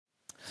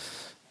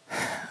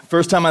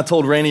First time I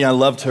told Rainey I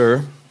loved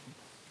her,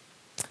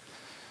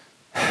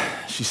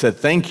 she said,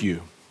 "Thank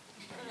you."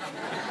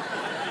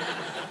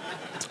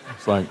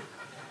 It's like,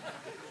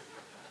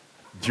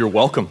 you're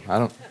welcome.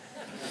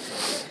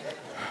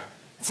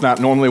 It's not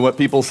normally what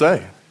people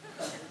say.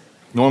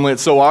 Normally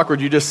it's so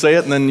awkward you just say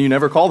it and then you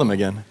never call them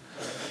again.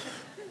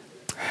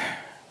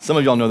 Some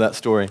of y'all know that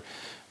story.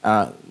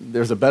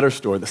 There's a better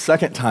story. The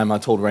second time I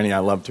told Rainey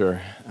I loved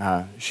her,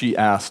 she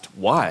asked,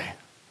 "Why?"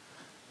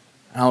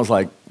 And I was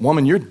like,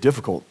 "Woman, you're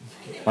difficult."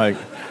 Like,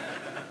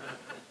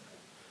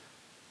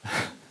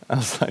 I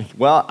was like,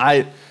 well,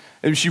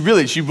 she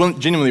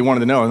genuinely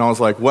wanted to know. And I was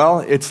like, well,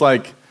 it's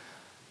like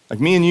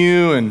me and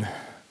you, and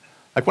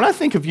like when I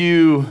think of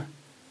you,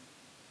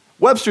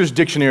 Webster's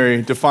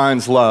dictionary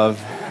defines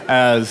love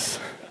as,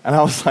 and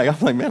I was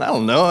like, man, I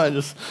don't know. I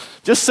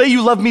just say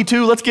you love me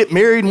too. Let's get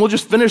married and we'll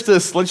just finish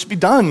this. Let's just be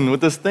done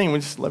with this thing. We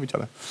just love each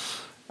other.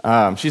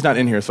 She's not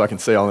in here, so I can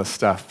say all this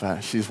stuff.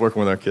 She's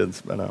working with our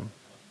kids,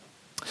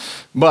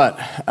 But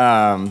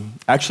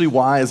actually,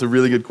 why is a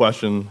really good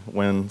question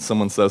when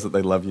someone says that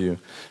they love you.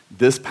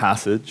 This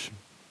passage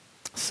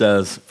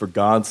says, "For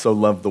God so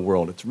loved the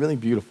world." It's really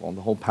beautiful.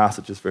 The whole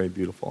passage is very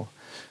beautiful.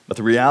 But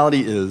the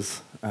reality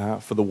is,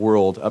 for the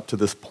world up to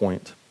this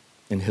point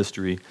in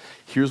history,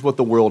 here's what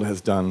the world has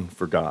done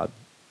for God.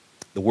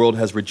 The world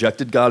has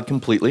rejected God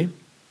completely.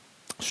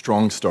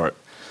 Strong start.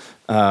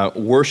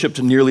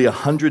 Worshipped nearly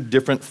 100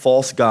 different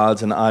false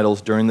gods and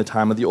idols during the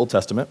time of the Old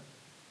Testament.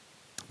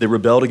 They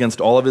rebelled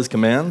against all of his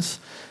commands,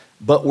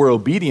 but were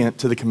obedient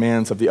to the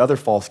commands of the other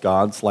false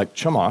gods, like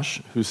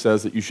Chemosh, who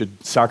says that you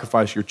should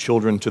sacrifice your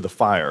children to the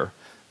fire.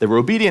 They were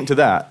obedient to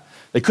that.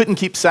 They couldn't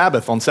keep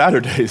Sabbath on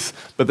Saturdays,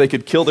 but they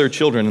could kill their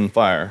children in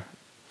fire.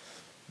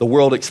 The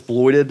world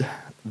exploited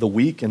the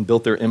weak and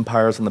built their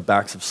empires on the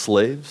backs of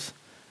slaves.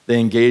 They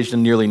engaged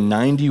in nearly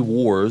 90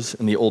 wars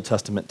in the Old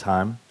Testament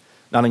time,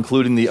 not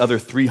including the other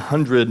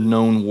 300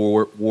 known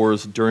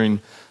wars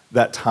during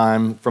that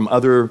time from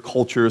other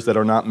cultures that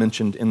are not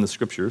mentioned in the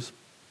scriptures.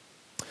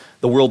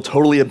 The world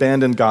totally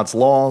abandoned God's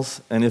laws,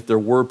 and if there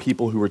were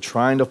people who were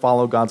trying to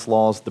follow God's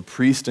laws, the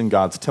priest in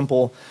God's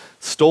temple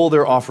stole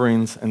their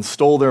offerings and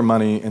stole their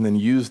money and then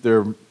used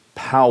their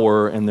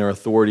power and their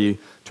authority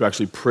to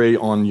actually prey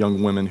on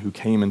young women who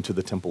came into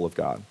the temple of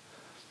God.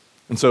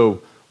 And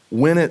so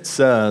when it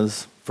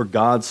says, "For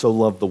God so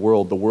loved the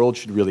world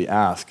should really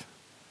ask,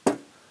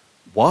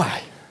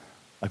 why?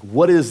 Like,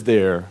 what is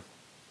there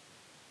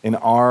in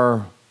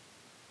our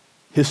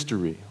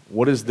history?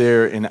 What is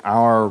there in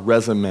our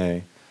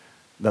resume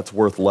that's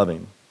worth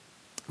loving?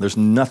 There's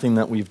nothing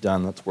that we've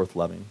done that's worth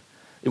loving.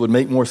 It would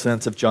make more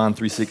sense if John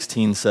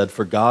 3:16 said,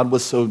 "For God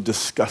was so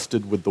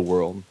disgusted with the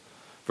world.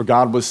 For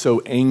God was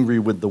so angry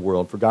with the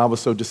world. For God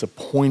was so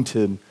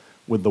disappointed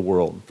with the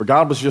world. For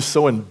God was just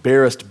so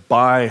embarrassed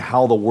by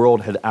how the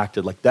world had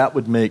acted." Like, that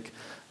would make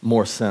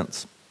more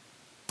sense.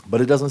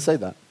 But it doesn't say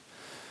that.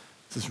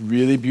 It's this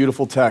really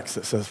beautiful text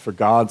that says, "For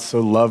God so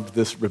loved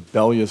this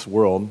rebellious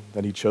world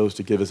that he chose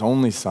to give his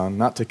only son,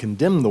 not to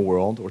condemn the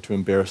world or to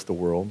embarrass the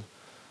world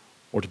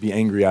or to be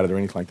angry at it or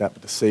anything like that,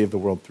 but to save the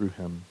world through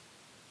him."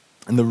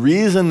 And the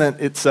reason that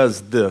it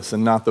says this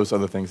and not those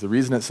other things, the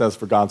reason it says,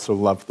 "For God so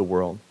loved the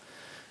world,"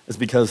 is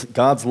because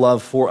God's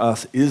love for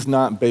us is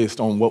not based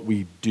on what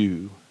we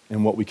do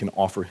and what we can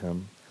offer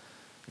him.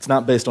 It's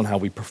not based on how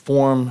we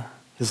perform.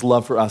 His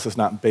love for us is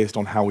not based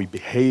on how we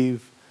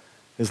behave.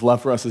 His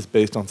love for us is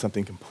based on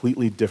something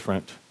completely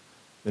different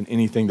than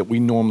anything that we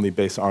normally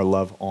base our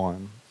love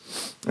on.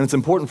 And it's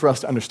important for us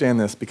to understand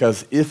this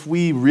because if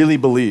we really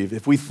believe,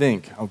 if we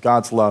think of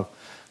God's love,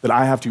 that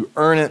I have to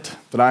earn it,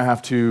 that I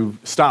have to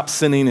stop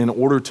sinning in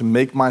order to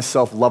make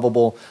myself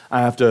lovable,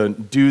 I have to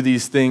do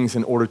these things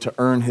in order to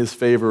earn his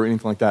favor or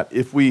anything like that,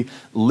 if we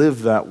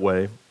live that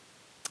way,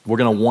 we're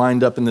going to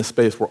wind up in this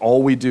space where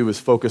all we do is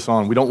focus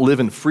on, we don't live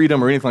in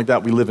freedom or anything like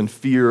that, we live in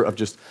fear of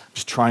just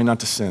trying not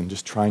to sin,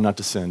 just trying not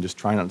to sin, just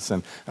trying not to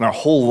sin. And our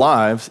whole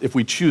lives, if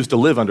we choose to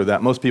live under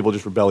that, most people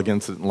just rebel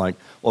against it and like,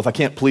 well, if I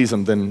can't please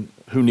him, then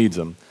who needs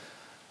him?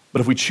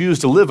 But if we choose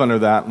to live under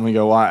that and we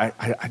go, well,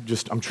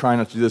 I'm trying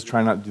not to do this,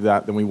 trying not to do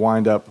that, then we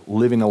wind up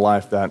living a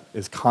life that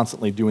is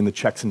constantly doing the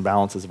checks and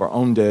balances of our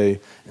own day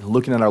and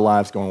looking at our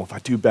lives going, well, if I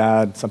do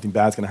bad, something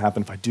bad's going to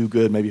happen. If I do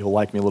good, maybe he'll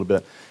like me a little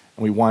bit.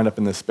 And we wind up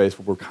in this space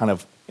where we're kind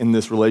of in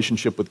this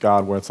relationship with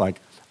God where it's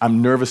like,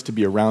 I'm nervous to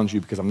be around you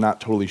because I'm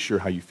not totally sure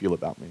how you feel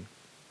about me.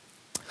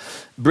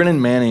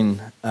 Brennan Manning,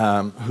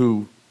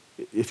 who,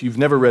 if you've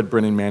never read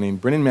Brennan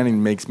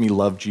Manning makes me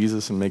love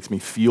Jesus and makes me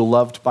feel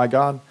loved by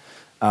God.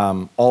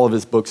 All of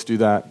his books do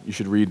that. You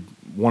should read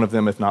one of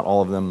them, if not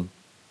all of them.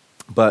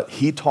 But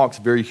he talks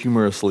very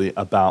humorously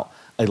about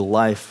a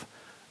life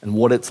and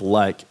what it's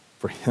like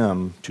for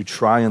him to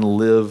try and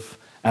live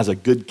as a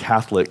good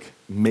Catholic,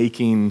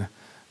 making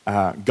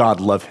God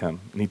love him.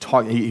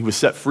 And he was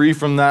set free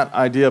from that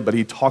idea, but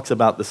he talks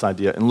about this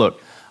idea. And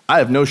look, I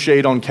have no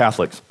shade on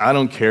Catholics. I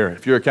don't care.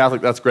 If you're a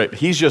Catholic, that's great. But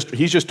he's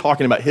just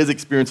talking about his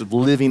experience of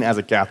living as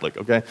a Catholic,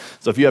 okay?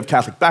 So if you have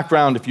Catholic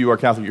background, if you are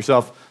Catholic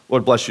yourself,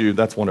 Lord bless you,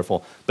 that's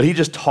wonderful. But he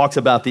just talks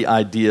about the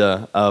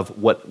idea of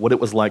what it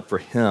was like for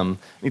him. And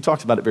he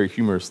talks about it very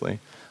humorously.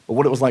 But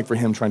what it was like for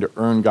him trying to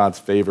earn God's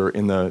favor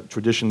in the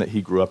tradition that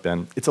he grew up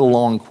in. It's a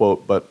long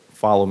quote, but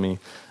follow me.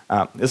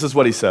 This is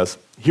what he says.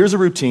 Here's a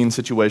routine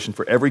situation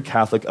for every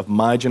Catholic of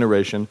my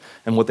generation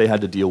and what they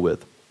had to deal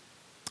with.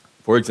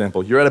 For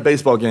example, you're at a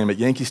baseball game at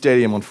Yankee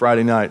Stadium on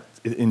Friday night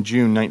in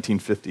June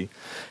 1950.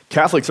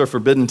 Catholics are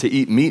forbidden to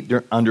eat meat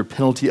under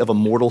penalty of a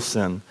mortal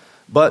sin,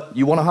 but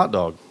you want a hot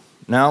dog.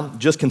 Now,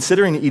 just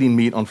considering eating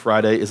meat on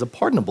Friday is a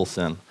pardonable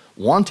sin.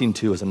 Wanting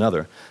to is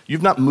another.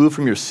 You've not moved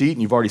from your seat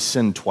and you've already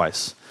sinned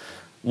twice.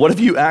 What if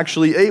you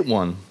actually ate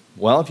one?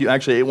 Well, if you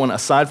actually ate one,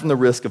 aside from the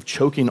risk of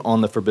choking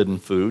on the forbidden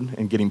food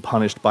and getting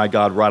punished by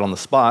God right on the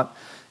spot,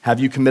 have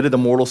you committed a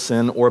mortal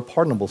sin or a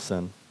pardonable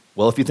sin?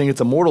 Well, if you think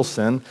it's a mortal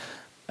sin,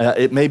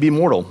 it may be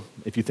mortal.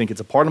 If you think it's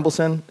a pardonable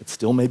sin, it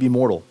still may be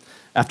mortal.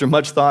 After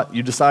much thought,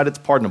 you decide it's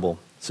pardonable.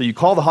 So you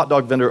call the hot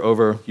dog vendor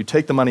over, you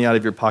take the money out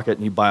of your pocket,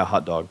 and you buy a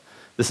hot dog.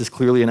 This is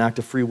clearly an act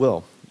of free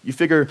will. You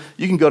figure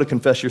you can go to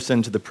confess your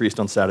sin to the priest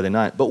on Saturday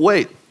night. But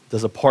wait,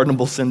 does a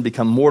pardonable sin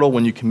become mortal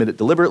when you commit it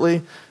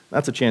deliberately?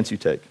 That's a chance you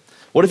take.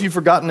 What if you've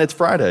forgotten it's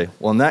Friday?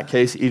 Well, in that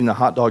case, eating a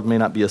hot dog may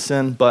not be a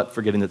sin, but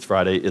forgetting it's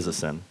Friday is a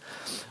sin.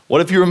 What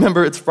if you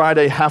remember it's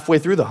Friday halfway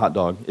through the hot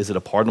dog? Is it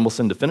a pardonable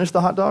sin to finish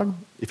the hot dog?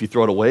 If you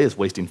throw it away, is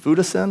wasting food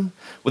a sin?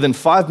 Within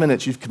 5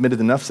 minutes, you've committed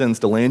enough sins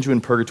to land you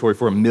in purgatory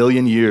for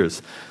 1,000,000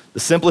 years. The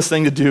simplest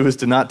thing to do is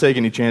to not take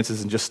any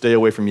chances and just stay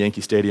away from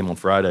Yankee Stadium on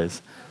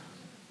Fridays.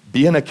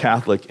 Being a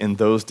Catholic in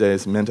those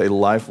days meant a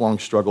lifelong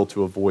struggle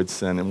to avoid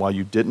sin, and while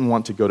you didn't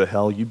want to go to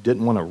hell, you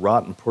didn't want to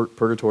rot in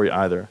purgatory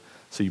either,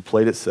 so you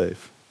played it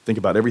safe. Think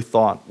about every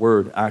thought,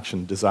 word,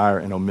 action, desire,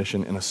 and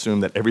omission, and assume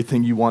that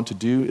everything you want to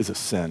do is a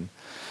sin.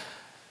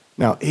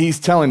 Now, he's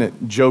telling it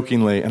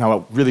jokingly, and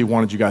I really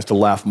wanted you guys to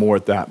laugh more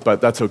at that,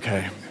 but that's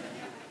okay.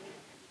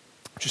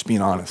 Just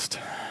being honest.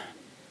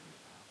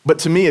 But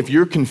to me, if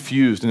you're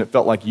confused and it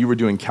felt like you were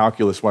doing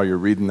calculus while you're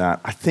reading that,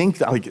 I think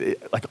that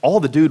like all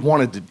the dude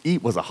wanted to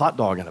eat was a hot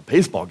dog at a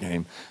baseball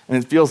game.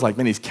 And it feels like,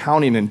 man, he's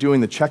counting and doing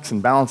the checks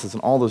and balances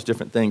and all those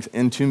different things.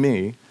 And to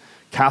me,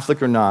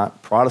 Catholic or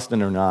not,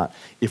 Protestant or not,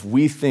 if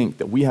we think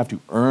that we have to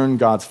earn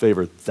God's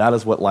favor, that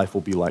is what life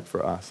will be like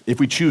for us. If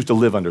we choose to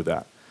live under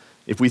that.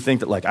 If we think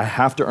that like I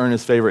have to earn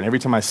his favor and every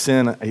time I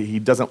sin, he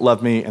doesn't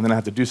love me and then I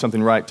have to do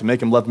something right to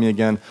make him love me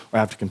again, or I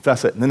have to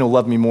confess it and then he'll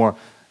love me more.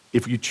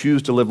 If you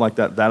choose to live like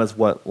that, that is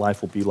what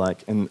life will be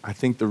like. And I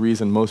think the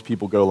reason most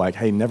people go like,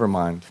 hey, never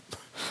mind.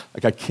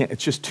 Like I can't,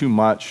 it's just too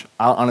much.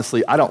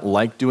 Honestly, I don't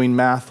like doing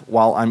math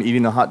while I'm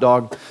eating a hot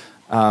dog.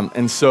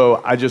 And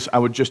so I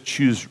would just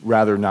choose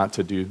rather not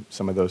to do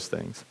some of those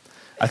things.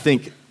 I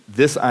think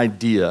this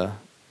idea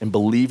and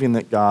believing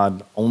that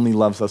God only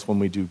loves us when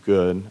we do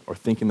good, or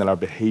thinking that our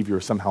behavior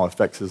somehow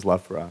affects his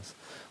love for us,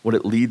 what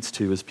it leads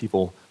to is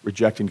people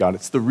rejecting God.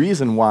 It's the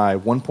reason why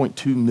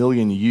 1.2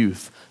 million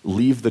youth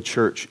leave the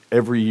church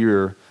every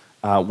year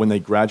when they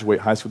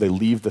graduate high school. They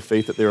leave the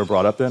faith that they were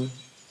brought up in.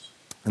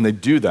 And they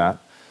do that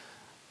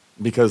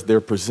because they're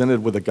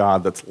presented with a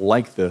God that's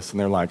like this, and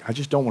they're like, I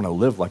just don't want to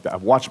live like that.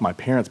 I've watched my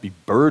parents be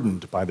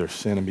burdened by their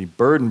sin and be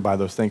burdened by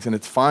those things, and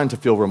it's fine to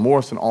feel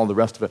remorse and all the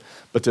rest of it,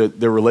 but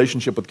their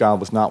relationship with God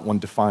was not one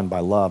defined by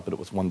love, but it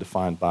was one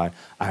defined by,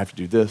 I have to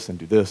do this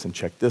and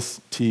check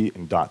this T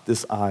and dot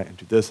this I and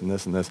do this and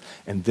this and this,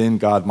 and then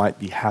God might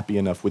be happy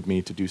enough with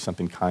me to do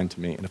something kind to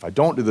me. And if I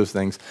don't do those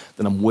things,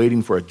 then I'm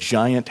waiting for a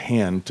giant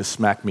hand to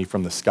smack me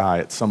from the sky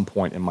at some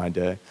point in my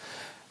day.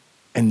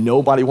 And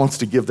nobody wants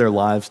to give their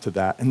lives to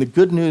that. And the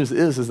good news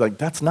is like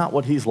that's not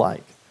what he's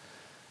like.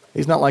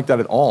 He's not like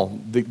that at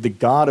all. The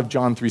God of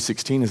John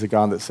 3:16 is a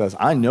God that says,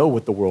 I know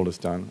what the world has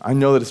done. I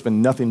know that it's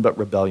been nothing but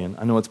rebellion.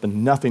 I know it's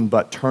been nothing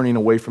but turning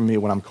away from me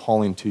when I'm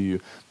calling to you.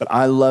 But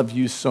I love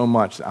you so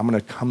much that I'm going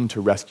to come to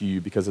rescue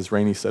you because, as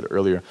Rainey said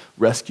earlier,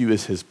 rescue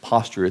is his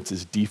posture. It's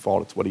his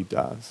default. It's what he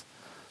does.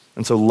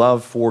 And so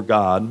love for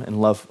God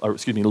and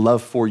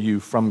love for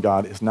you from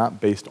God is not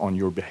based on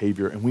your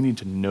behavior. And we need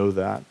to know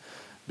that,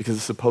 because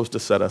it's supposed to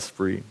set us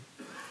free.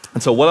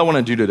 And so what I want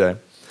to do today,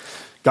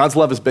 God's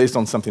love is based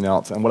on something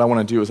else. And what I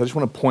want to do is I just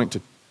want to point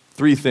to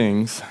 3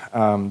 things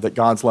that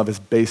God's love is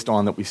based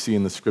on that we see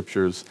in the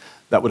scriptures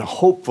that would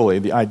hopefully,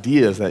 the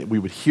idea is that we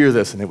would hear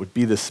this and it would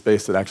be this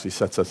space that actually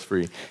sets us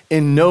free.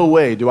 In no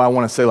way do I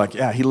want to say like,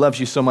 yeah, he loves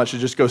you so much to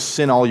just go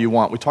sin all you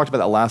want. We talked about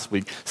that last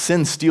week.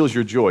 Sin steals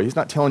your joy. He's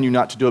not telling you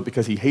not to do it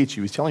because he hates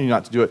you. He's telling you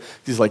not to do it.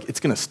 He's like,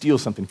 it's going to steal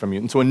something from you.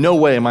 And so in no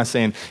way am I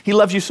saying, he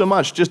loves you so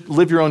much, just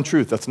live your own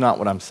truth. That's not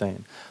what I'm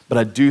saying. But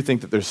I do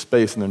think that there's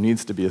space, and there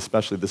needs to be,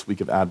 especially this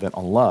week of Advent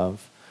on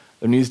love,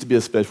 there needs to be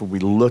a space where we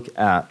look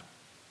at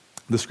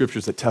the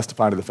scriptures that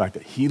testify to the fact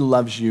that he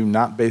loves you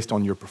not based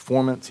on your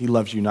performance. He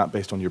loves you not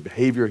based on your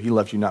behavior. He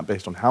loves you not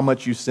based on how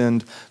much you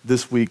sinned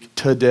this week,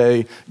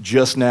 today,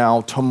 just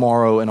now,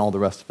 tomorrow, and all the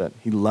rest of it.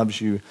 He loves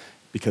you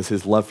because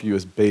his love for you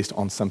is based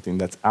on something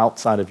that's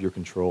outside of your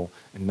control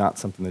and not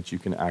something that you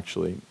can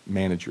actually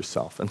manage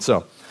yourself. And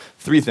so,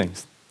 3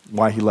 things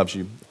why he loves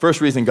you. The first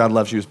reason God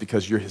loves you is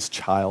because you're his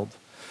child.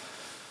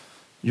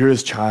 You're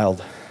his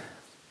child.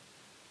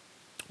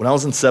 When I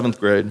was in 7th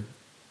grade,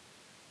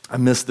 I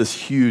missed this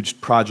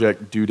huge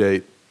project due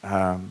date,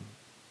 and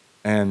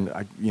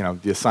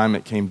the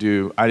assignment came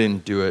due. I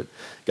didn't do it.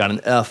 Got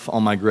an F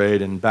on my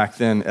grade, and back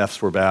then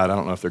Fs were bad. I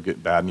don't know if they're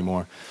getting bad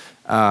anymore.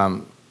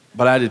 But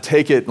I had to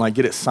take it and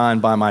get it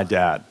signed by my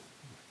dad,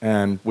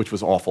 which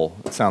was awful.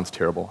 It sounds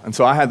terrible. And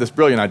so I had this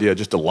brilliant idea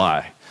just to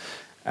lie,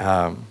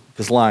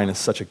 because lying is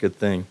such a good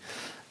thing.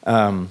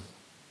 But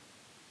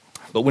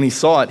when he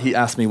saw it, he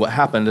asked me what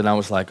happened, and I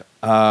was like,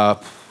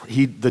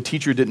 the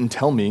teacher didn't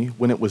tell me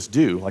when it was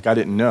due. I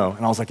didn't know.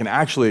 And I was like, and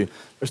actually,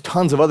 there's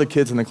tons of other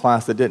kids in the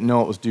class that didn't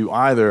know it was due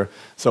either.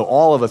 So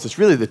all of us, it's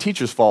really the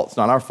teacher's fault. It's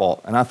not our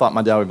fault. And I thought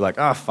my dad would be like,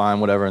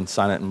 fine, whatever, and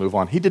sign it and move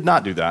on. He did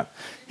not do that.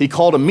 He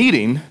called a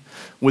meeting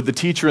with the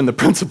teacher and the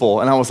principal,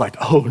 and I was like,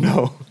 oh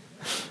no.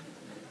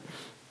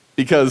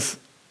 Because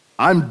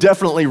I'm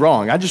definitely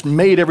wrong. I just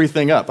made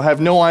everything up. I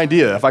have no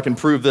idea if I can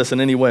prove this in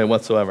any way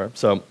whatsoever.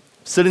 So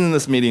sitting in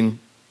this meeting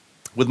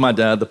with my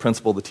dad, the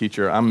principal, the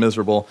teacher, I'm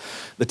miserable.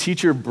 The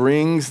teacher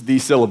brings the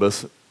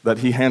syllabus that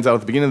he hands out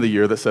at the beginning of the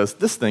year that says,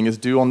 this thing is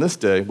due on this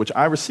day, which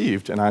I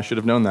received, and I should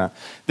have known that.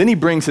 Then he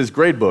brings his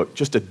grade book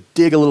just to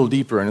dig a little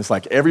deeper, and it's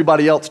like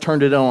everybody else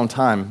turned it in on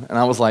time. And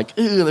I was like,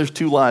 there's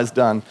 2 lies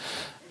done.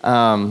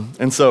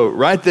 And so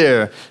right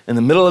there, in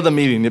the middle of the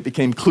meeting, it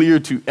became clear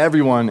to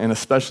everyone, and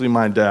especially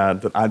my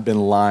dad, that I'd been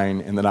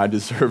lying and that I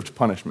deserved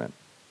punishment.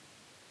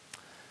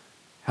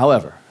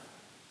 However,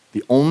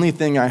 the only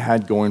thing I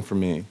had going for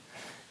me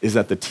is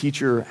that the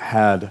teacher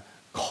had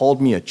called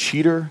me a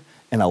cheater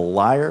and a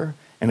liar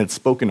and had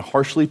spoken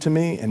harshly to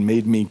me and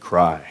made me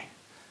cry.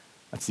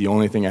 That's the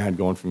only thing I had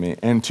going for me.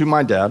 And to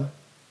my dad,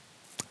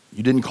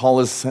 you didn't call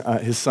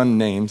his son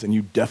names, and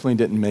you definitely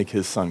didn't make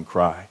his son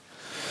cry.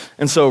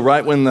 And so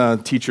right when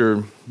the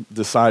teacher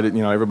decided,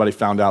 everybody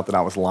found out that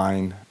I was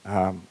lying,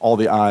 all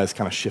the eyes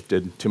kind of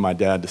shifted to my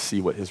dad to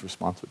see what his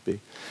response would be.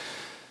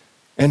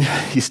 And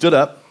he stood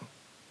up,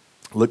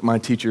 looked my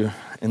teacher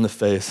in the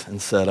face,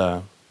 and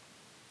said,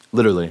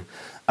 literally,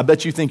 I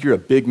bet you think you're a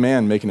big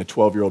man making a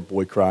 12-year-old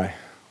boy cry.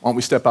 Why don't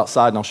we step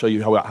outside and I'll show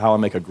you how I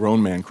make a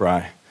grown man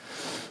cry.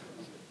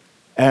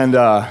 And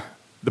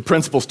the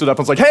principal stood up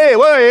and was like, hey,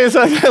 wait,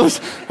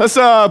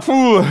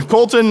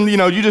 Coleton,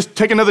 you just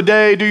take another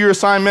day, do your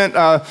assignment.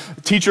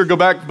 Teacher, go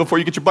back before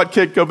you get your butt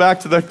kicked, go back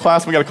to the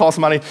class. We got to call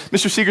somebody.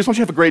 Mr. Segars, why don't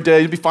you have a great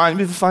day? You'll be fine.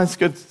 You'll be fine. It's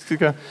good. It's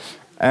good.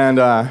 And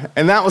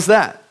that was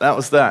that. That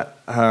was that.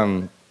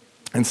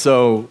 And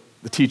so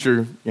the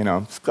teacher,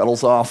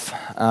 scuttles off.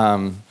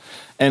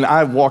 And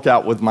I walk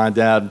out with my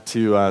dad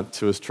to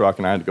his truck,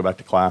 and I had to go back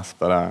to class.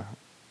 But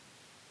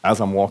as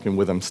I'm walking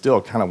with him,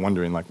 still kind of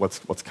wondering,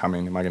 what's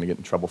coming? Am I going to get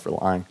in trouble for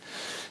lying?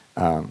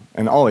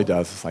 And all he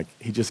does is,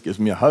 he just gives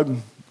me a hug,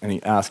 and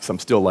he asks, I'm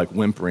still,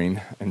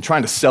 whimpering and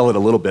trying to sell it a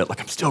little bit,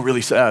 I'm still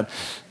really sad.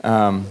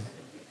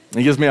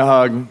 He gives me a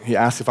hug. He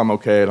asks if I'm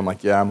okay, and I'm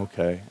like, yeah, I'm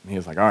okay. And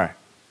he's like, all right,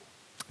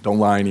 don't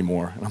lie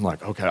anymore. And I'm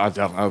like, okay,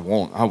 I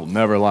won't. I will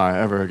never lie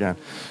ever again.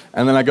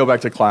 And then I go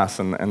back to class,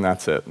 and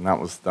that's it. And that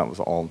was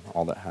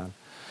all that had.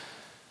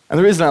 And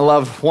the reason I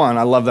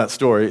love that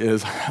story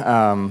is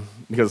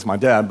because it's my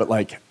dad, but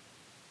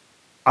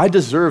I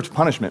deserved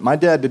punishment. My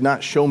dad did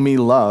not show me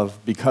love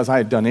because I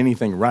had done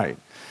anything right.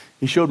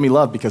 He showed me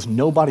love because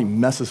nobody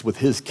messes with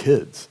his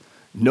kids.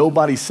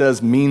 Nobody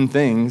says mean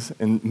things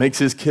and makes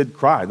his kid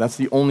cry. That's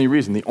the only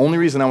reason. The only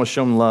reason I was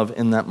shown love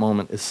in that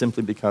moment is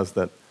simply because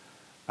that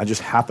I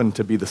just happened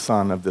to be the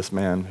son of this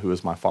man who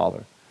is my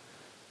father.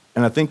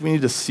 And I think we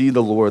need to see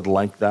the Lord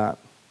like that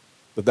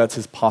that's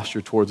his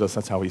posture towards us,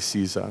 that's how he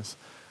sees us.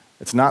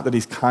 It's not that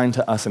he's kind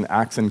to us and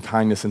acts in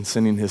kindness and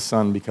sending his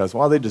son because,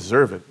 they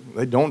deserve it.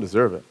 They don't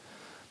deserve it.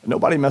 But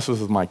nobody messes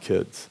with my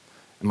kids.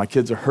 And my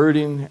kids are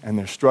hurting, and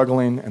they're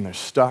struggling, and they're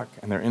stuck,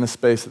 and they're in a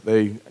space that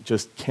they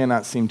just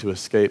cannot seem to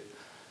escape.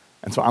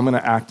 And so I'm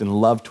going to act in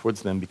love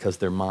towards them because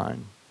they're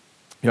mine.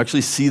 You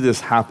actually see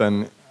this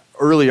happen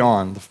early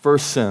on. The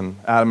first sin,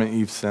 Adam and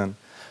Eve's sin,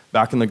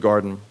 back in the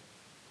garden,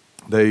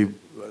 they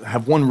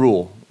have one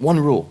rule,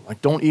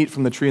 don't eat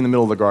from the tree in the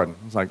middle of the garden.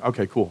 It's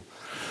okay, cool.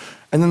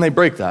 And then they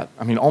break that,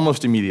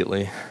 almost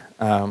immediately.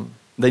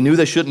 They knew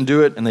they shouldn't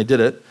do it, and they did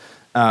it.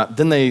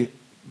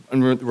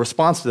 In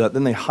response to that,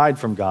 then they hide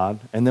from God,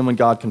 and then when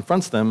God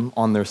confronts them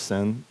on their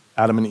sin,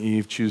 Adam and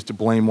Eve choose to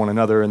blame one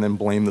another and then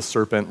blame the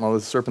serpent. Well,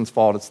 it's the serpent's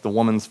fault, it's the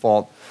woman's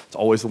fault, it's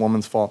always the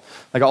woman's fault.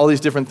 All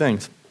these different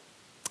things.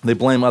 They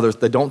blame others,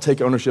 they don't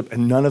take ownership,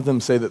 and none of them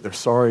say that they're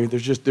sorry.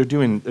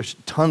 There's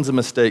tons of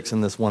mistakes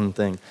in this one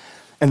thing.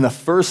 And the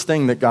first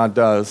thing that God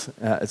does,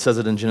 it says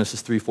it in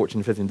Genesis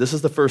 3:14-15, this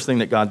is the first thing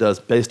that God does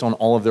based on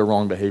all of their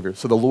wrong behavior.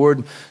 So the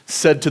Lord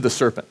said to the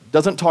serpent,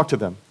 doesn't talk to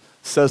them,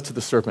 says to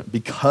the serpent,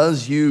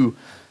 because you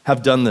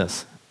have done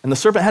this. And the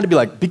serpent had to be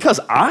like, because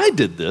I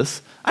did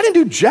this? I didn't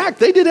do jack,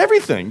 they did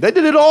everything. They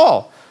did it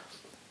all.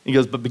 He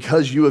goes, but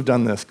because you have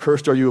done this,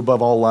 cursed are you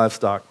above all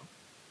livestock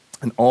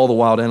and all the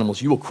wild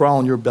animals. You will crawl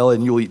on your belly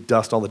and you will eat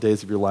dust all the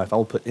days of your life. I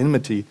will put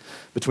enmity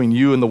between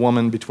you and the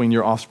woman, between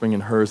your offspring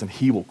and hers, and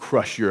he will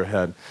crush your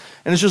head.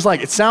 And it's just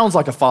like, it sounds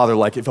like a father,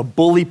 like if a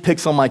bully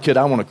picks on my kid,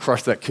 I want to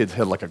crush that kid's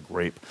head like a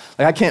grape.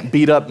 Like I can't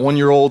beat up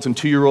 1-year-olds and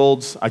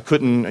 2-year-olds. I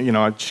couldn't,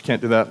 I just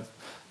can't do that.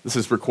 This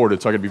is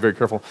recorded, so I got to be very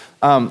careful.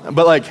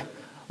 But like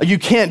you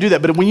can't do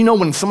that. But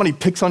when somebody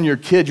picks on your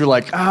kid, you're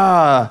like,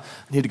 I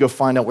need to go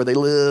find out where they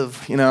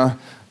live, And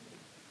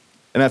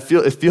it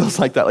feels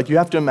like that. Like you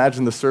have to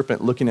imagine the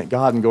serpent looking at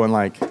God and going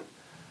like,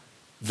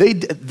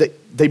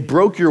 they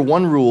broke your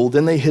one rule,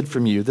 then they hid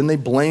from you, then they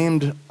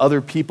blamed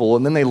other people,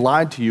 and then they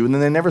lied to you, and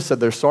then they never said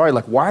they're sorry.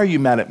 Like, why are you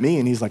mad at me?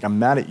 And he's like, I'm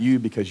mad at you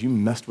because you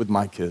messed with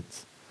my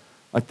kids.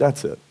 Like,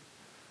 that's it.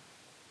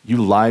 You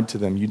lied to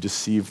them, you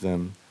deceived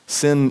them.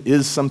 Sin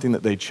is something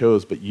that they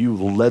chose, but you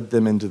led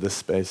them into this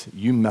space.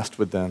 You messed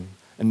with them,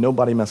 and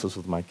nobody messes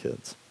with my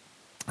kids.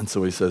 And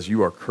so he says,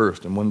 you are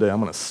cursed, and one day I'm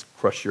going to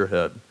crush your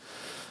head.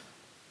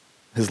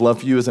 His love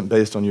for you isn't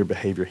based on your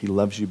behavior. He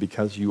loves you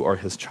because you are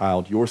his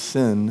child. Your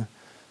sin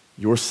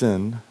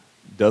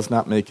does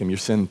not make him, your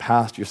sin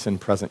past, your sin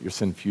present, your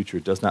sin future,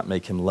 does not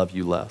make him love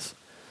you less.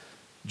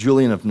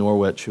 Julian of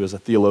Norwich, who is a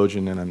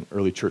theologian and an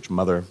early church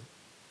mother,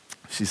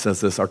 she says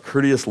this, our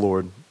courteous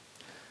Lord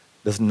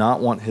does not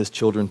want his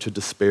children to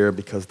despair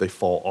because they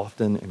fall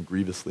often and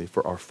grievously,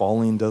 for our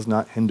falling does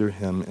not hinder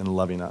him in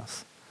loving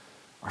us.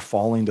 Our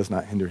falling does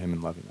not hinder him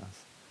in loving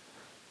us.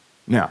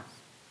 Now,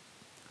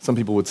 some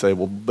people would say,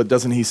 well, but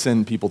doesn't he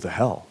send people to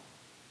hell?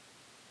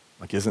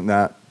 Like, isn't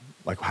that,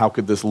 like, how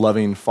could this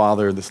loving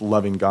father, this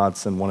loving God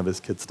send one of his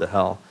kids to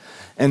hell?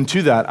 And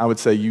to that, I would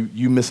say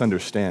you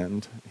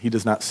misunderstand. He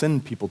does not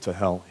send people to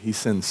hell. He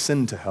sends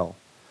sin to hell.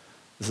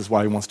 This is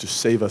why he wants to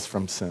save us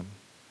from sin.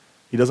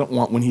 He doesn't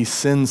want, when he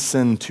sends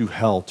sin to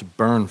hell to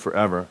burn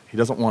forever, he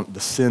doesn't want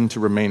the sin to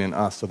remain in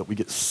us so that we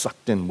get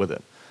sucked in with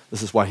it.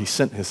 This is why he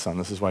sent his son.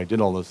 This is why he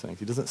did all those things.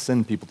 He doesn't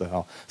send people to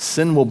hell.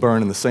 Sin will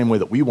burn in the same way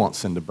that we want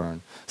sin to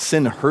burn.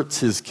 Sin hurts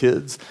his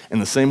kids in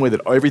the same way that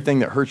everything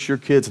that hurts your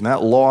kids and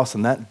that loss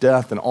and that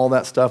death and all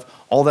that stuff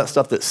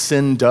that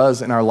sin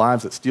does in our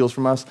lives that steals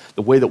from us,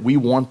 the way that we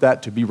want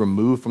that to be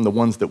removed from the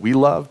ones that we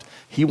loved,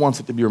 he wants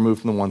it to be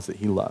removed from the ones that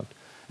he loved.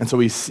 And so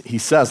he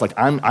says, like,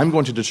 I'm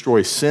going to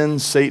destroy sin,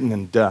 Satan,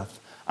 and death.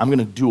 I'm going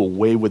to do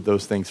away with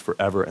those things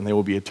forever, and they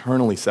will be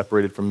eternally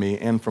separated from me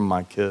and from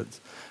my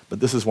kids. But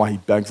this is why he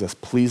begs us,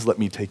 please let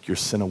me take your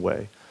sin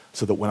away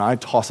so that when I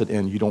toss it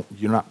in,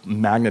 you're not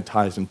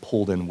magnetized and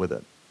pulled in with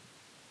it.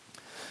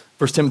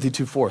 1 Timothy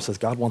 2:4 says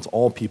God wants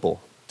all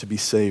people to be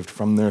saved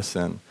from their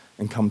sin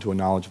and come to a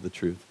knowledge of the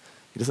truth.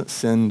 He doesn't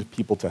send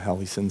people to hell,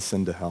 he sends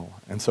sin to hell.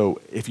 And so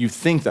if you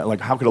think that,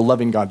 like, how could a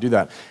loving God do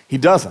that? He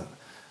doesn't.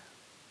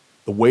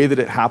 The way that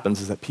it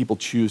happens is that people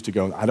choose to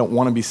go, I don't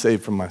want to be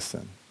saved from my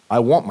sin. I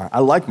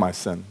like my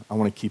sin. I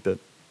want to keep it.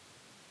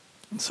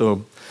 And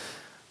so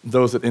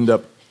those that end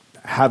up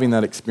having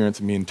that experience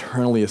and being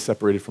internally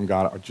separated from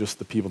God are just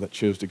the people that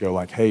choose to go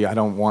like, hey, I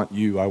don't want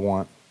you, I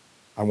want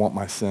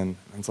my sin.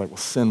 And it's like, well,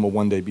 sin will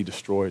one day be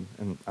destroyed,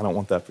 and I don't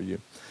want that for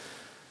you.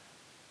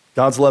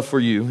 God's love for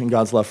you and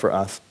God's love for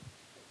us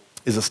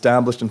is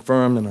established and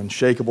firm and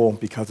unshakable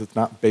because it's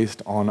not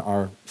based on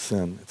our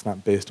sin. It's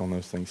not based on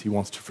those things. He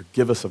wants to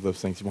forgive us of those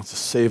things. He wants to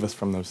save us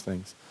from those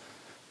things.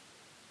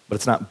 But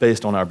it's not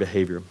based on our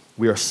behavior.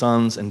 We are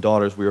sons and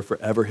daughters. We are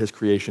forever his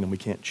creation, and we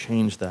can't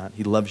change that.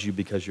 He loves you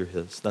because you're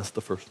his. That's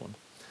the first one.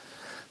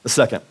 The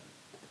second,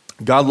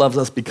 God loves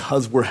us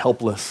because we're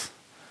helpless.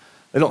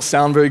 They don't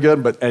sound very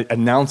good, but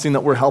announcing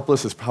that we're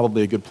helpless is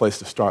probably a good place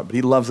to start. But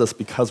he loves us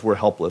because we're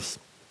helpless.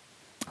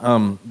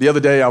 The other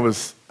day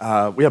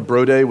we have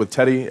Bro Day with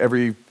Teddy.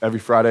 Every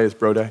Friday is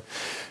Bro Day.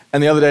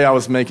 And the other day I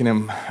was making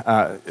him,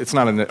 it's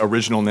not an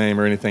original name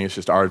or anything, it's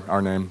just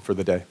our name for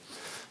the day.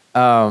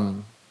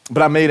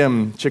 But I made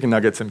him chicken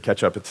nuggets and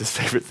ketchup. It's his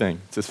favorite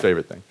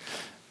thing.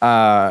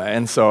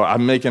 And so I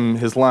make him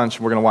his lunch.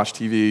 We're going to watch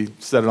TV,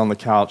 set it on the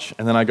couch,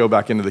 and then I go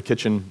back into the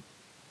kitchen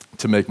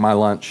to make my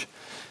lunch.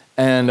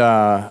 And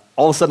all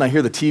of a sudden I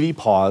hear the TV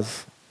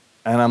pause,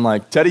 and I'm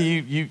like,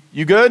 Teddy,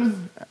 you good?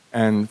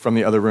 And from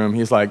the other room,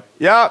 he's like,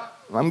 yeah,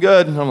 I'm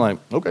good. And I'm like,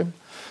 okay.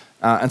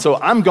 And so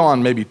I'm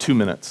gone maybe 2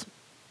 minutes.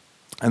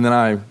 And then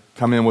I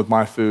come in with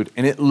my food,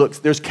 and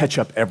there's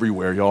ketchup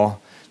everywhere,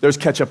 y'all. There's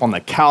ketchup on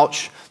the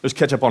couch. There's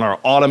ketchup on our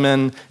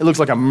ottoman. It looks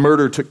like a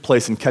murder took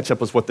place, and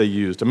ketchup was what they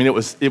used. I mean,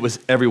 it was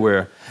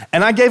everywhere.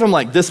 And I gave him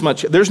like this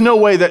much. There's no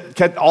way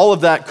that all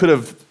of that could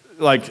have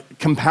like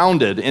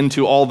compounded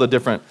into all the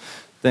different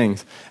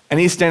things. And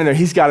he's standing there,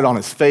 he's got it on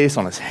his face,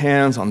 on his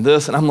hands, on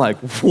this, and I'm like,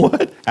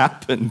 what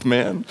happened,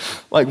 man?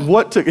 Like,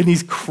 what took, and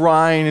he's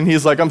crying, and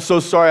he's like, I'm so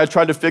sorry, I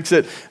tried to fix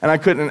it, and I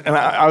couldn't, and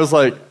I was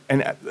like,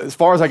 and as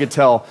far as I could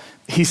tell,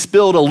 he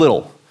spilled a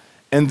little,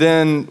 and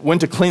then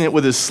went to clean it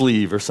with his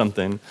sleeve or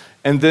something,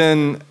 and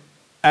then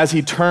as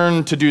he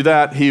turned to do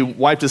that, he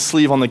wiped his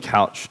sleeve on the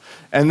couch.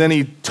 And then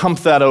he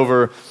tumped that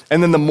over.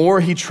 And then the more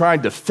he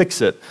tried to fix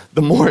it,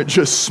 the more it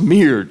just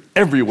smeared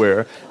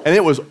everywhere. And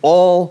it was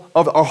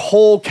our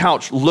whole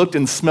couch looked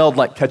and smelled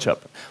like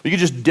ketchup. You could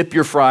just dip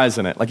your fries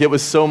in it. Like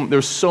there's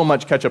so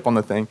much ketchup on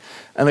the thing.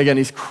 And again,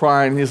 he's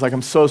crying. He's like,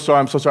 I'm so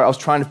sorry. I was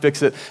trying to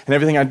fix it. And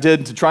everything I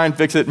did to try and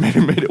fix it made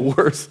it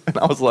worse. And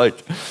I was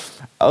like,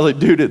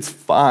 dude, it's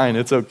fine.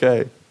 It's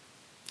okay.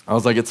 I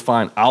was like, it's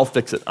fine. I'll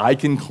fix it. I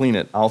can clean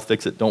it. I'll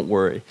fix it. Don't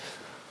worry.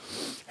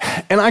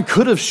 And I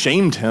could have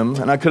shamed him,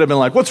 and I could have been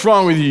like, what's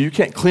wrong with you? You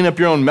can't clean up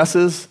your own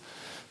messes.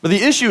 But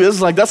the issue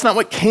is, like, that's not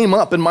what came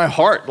up in my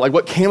heart. Like,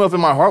 what came up in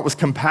my heart was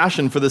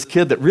compassion for this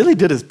kid that really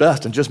did his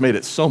best and just made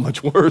it so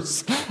much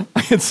worse.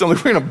 It's so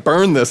like, we're going to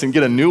burn this and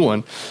get a new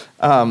one.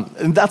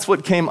 And that's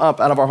what came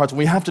up out of our hearts.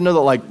 We have to know that,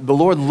 like, the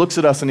Lord looks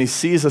at us and he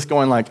sees us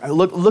going like,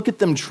 look at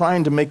them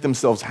trying to make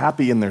themselves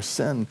happy in their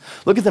sin.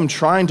 Look at them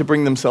trying to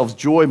bring themselves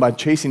joy by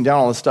chasing down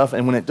all this stuff.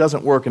 And when it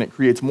doesn't work and it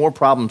creates more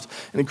problems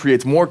and it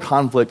creates more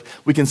conflict,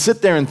 we can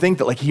sit there and think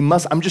that, like,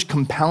 I'm just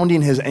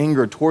compounding his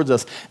anger towards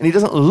us. And he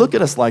doesn't look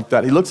at us like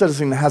that. He looks at us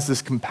and has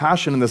this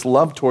compassion and this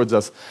love towards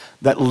us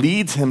that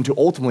leads him to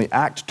ultimately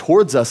act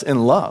towards us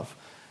in love.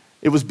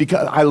 It was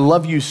because I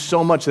love you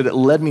so much that it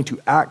led me to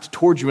act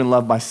towards you in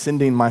love by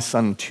sending my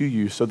son to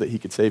you so that he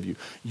could save you.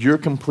 You're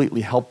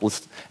completely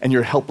helpless, and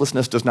your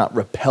helplessness does not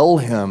repel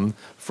him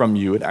from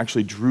you. It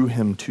actually drew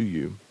him to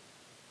you.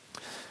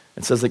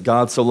 It says that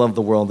God so loved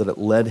the world that it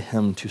led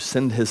him to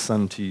send his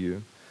son to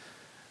you.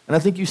 And I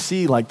think you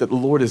see, like, that the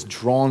Lord is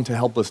drawn to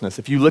helplessness.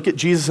 If you look at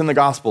Jesus in the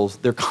Gospels,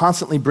 they're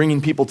constantly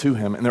bringing people to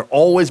him, and they're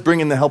always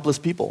bringing the helpless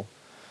people.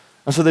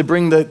 And so they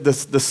bring the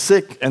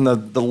sick and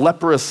the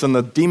leprous and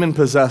the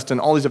demon-possessed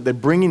and all these, they're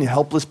bringing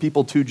helpless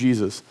people to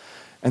Jesus.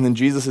 And then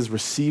Jesus is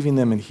receiving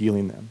them and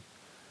healing them.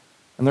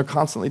 And they're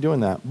constantly doing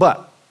that.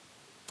 But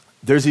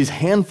there's these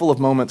handful of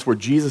moments where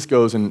Jesus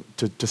goes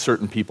to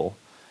certain people.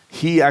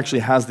 He actually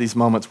has these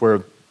moments where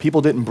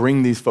people didn't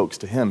bring these folks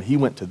to him. He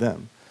went to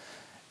them.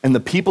 And the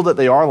people that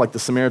they are, like the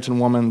Samaritan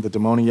woman, the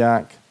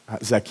demoniac,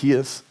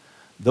 Zacchaeus,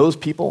 those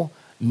people,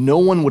 no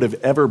one would have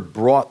ever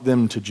brought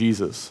them to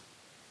Jesus,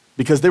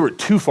 because they were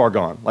too far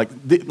gone.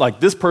 Like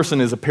this person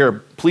is a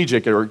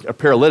paraplegic or a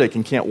paralytic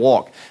and can't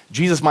walk.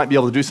 Jesus might be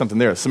able to do something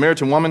there.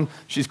 Samaritan woman,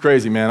 she's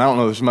crazy, man. I don't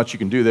know there's much you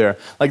can do there.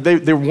 Like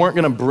they weren't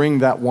going to bring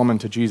that woman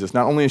to Jesus.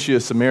 Not only is she a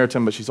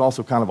Samaritan, but she's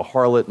also kind of a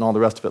harlot and all the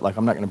rest of it. Like,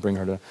 I'm not going to bring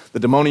her to the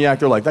demoniac.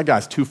 They're like, that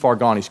guy's too far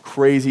gone. He's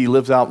crazy. He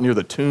lives out near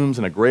the tombs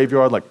in a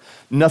graveyard. Like,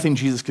 nothing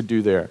Jesus could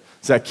do there.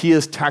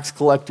 Zacchaeus, tax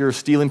collector,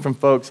 stealing from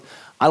folks.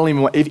 I don't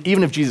even want,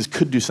 even if Jesus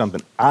could do something,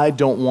 I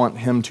don't want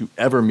him to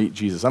ever meet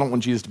Jesus. I don't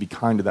want Jesus to be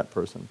kind to that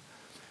person.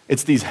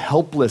 It's these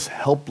helpless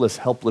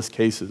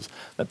cases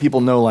that people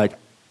know, like,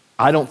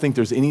 I don't think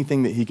there's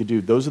anything that he could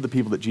do. Those are the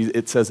people that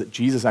it says that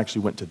Jesus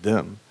actually went to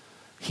them.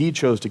 He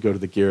chose to go to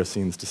the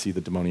Gerasenes to see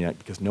the demoniac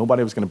because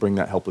nobody was going to bring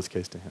that helpless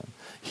case to him.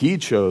 He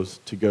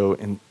chose to go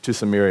to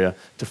Samaria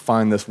to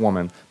find this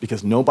woman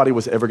because nobody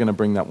was ever going to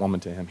bring that woman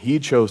to him. He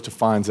chose to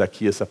find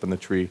Zacchaeus up in the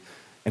tree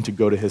and to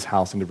go to his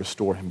house and to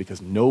restore him because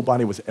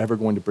nobody was ever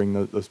going to bring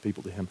those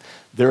people to him.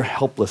 Their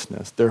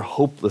helplessness, their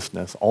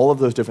hopelessness, all of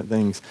those different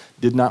things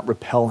did not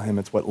repel him.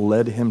 It's what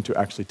led him to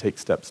actually take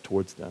steps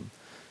towards them.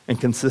 And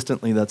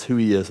consistently, that's who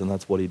he is and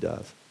that's what he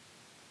does.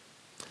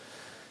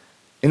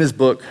 In his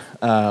book,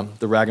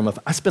 The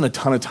Ragamuffin, I spent a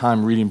ton of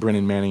time reading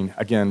Brennan Manning,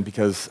 again,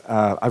 because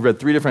I read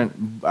 3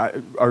 different,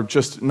 or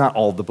just not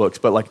all of the books,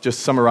 but like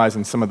just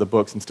summarizing some of the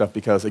books and stuff,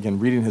 because again,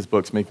 reading his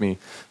books make me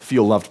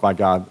feel loved by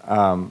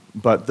God.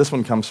 But this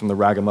one comes from The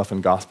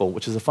Ragamuffin Gospel,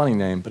 which is a funny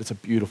name, but it's a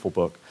beautiful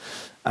book.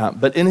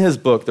 But in his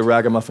book, The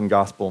Ragamuffin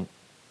Gospel,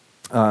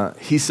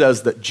 he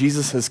says that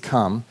Jesus has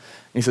come.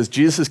 He says,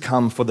 Jesus has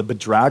come for the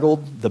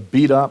bedraggled, the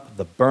beat up,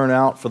 the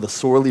burnout, for the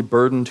sorely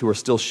burdened who are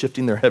still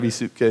shifting their heavy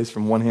suitcase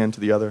from one hand to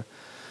the other,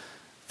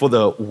 for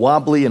the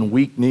wobbly and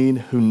weak-kneed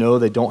who know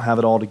they don't have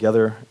it all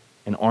together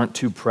and aren't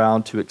too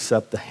proud to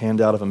accept the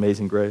handout of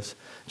amazing grace.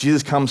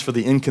 Jesus comes for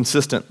the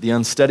inconsistent, the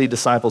unsteady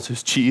disciples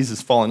whose cheese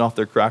is falling off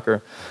their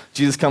cracker.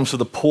 Jesus comes for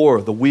the poor,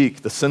 the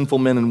weak, the sinful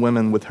men and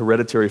women with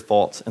hereditary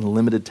faults and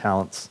limited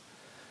talents.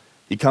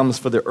 He comes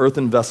for the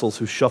earthen vessels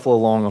who shuffle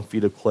along on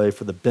feet of clay,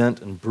 for the bent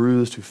and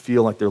bruised who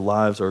feel like their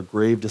lives are a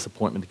grave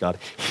disappointment to God.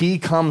 He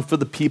comes for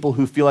the people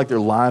who feel like their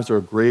lives are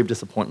a grave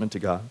disappointment to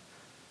God.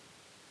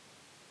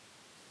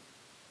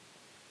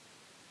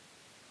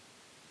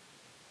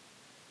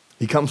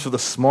 He comes for the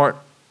smart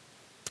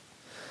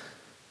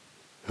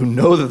who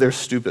know that they're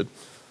stupid.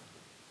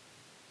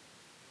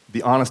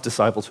 The honest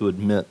disciples who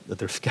admit that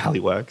they're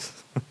scallywags.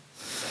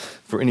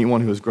 For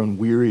anyone who has grown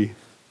weary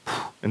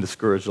and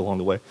discouraged along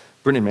the way.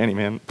 Brennan Manning,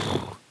 man,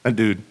 that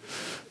dude,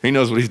 he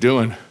knows what he's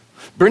doing.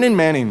 Brennan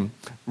Manning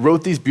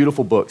wrote these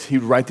beautiful books. He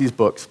would write these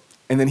books,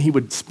 and then he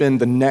would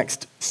spend the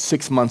next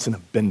 6 months in a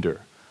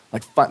bender.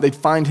 Like, they'd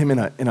find him in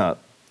a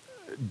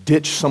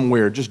ditch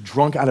somewhere, just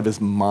drunk out of his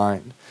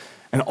mind.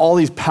 And all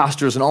these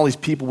pastors and all these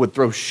people would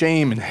throw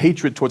shame and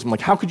hatred towards him.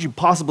 Like, how could you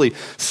possibly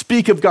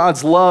speak of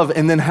God's love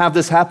and then have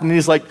this happen? And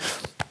he's like,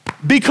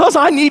 because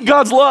I need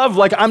God's love.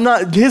 Like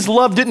his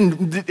love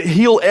didn't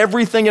heal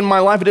everything in my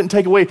life. It didn't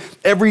take away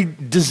every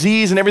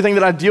disease and everything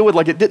that I deal with.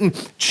 Like it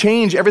didn't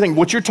change everything.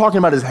 What you're talking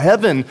about is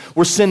heaven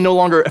where sin no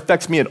longer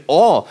affects me at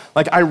all.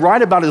 Like I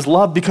write about his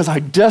love because I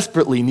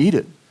desperately need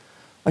it.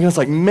 Like it's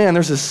like, man,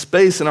 there's this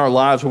space in our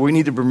lives where we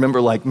need to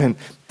remember like, man,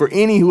 for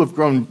any who have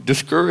grown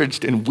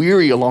discouraged and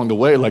weary along the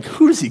way, like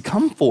who does he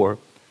come for?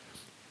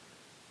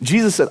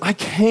 Jesus said, I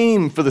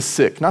came for the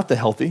sick, not the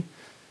healthy.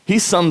 He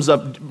sums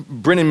up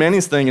Brennan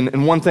Manning's thing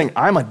in one thing.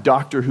 I'm a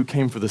doctor who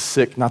came for the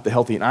sick, not the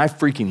healthy, and I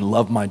freaking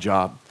love my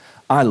job.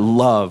 I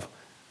love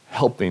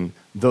helping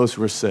those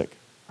who are sick.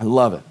 I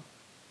love it.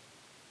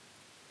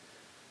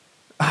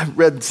 I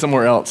read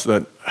somewhere else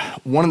that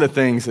one of the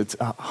things, it's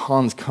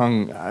Hans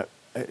Kung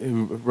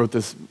who wrote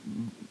this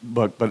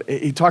book, but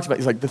he talks about,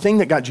 he's like, the thing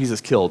that got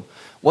Jesus killed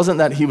wasn't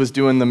that he was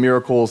doing the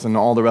miracles and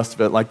all the rest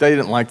of it. Like, they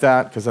didn't like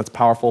that because that's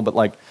powerful, but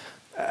like,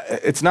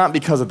 it's not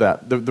because of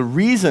that. The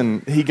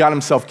reason he got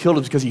himself killed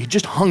is because he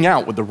just hung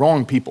out with the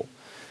wrong people.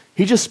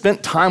 He just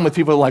spent time with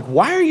people like,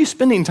 why are you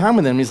spending time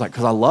with them? And he's like,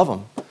 because I love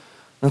them.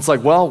 And it's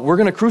like, well, we're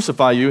going to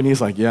crucify you. And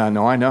he's like, yeah,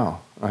 no, I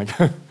know. Like,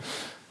 and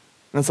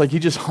it's like he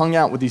just hung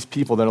out with these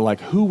people that are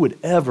like, who would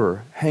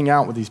ever hang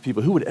out with these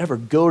people? Who would ever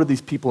go to these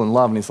people in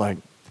love? And he's like,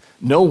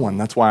 no one.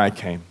 That's why I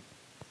came.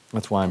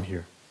 That's why I'm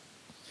here.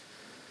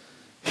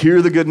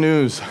 Hear the good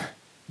news.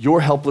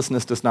 Your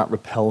helplessness does not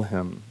repel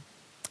him.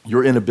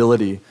 Your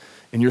inability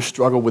and your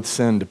struggle with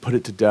sin to put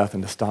it to death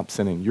and to stop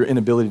sinning, your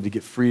inability to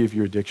get free of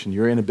your addiction,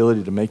 your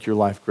inability to make your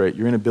life great,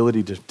 your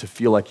inability to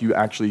feel like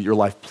your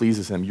life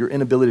pleases him, your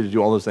inability to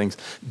do all those things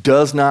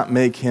does not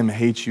make him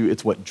hate you.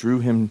 It's what drew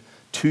him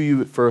to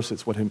you at first.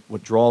 It's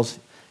what draws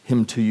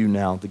him to you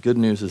now. The good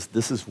news is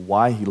this is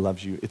why he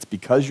loves you. It's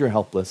because you're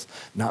helpless,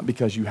 not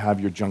because you have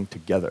your junk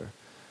together.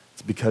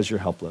 It's because you're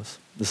helpless.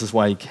 This is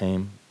why he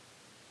came.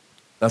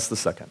 That's the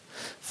second.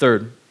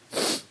 Third,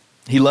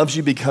 he loves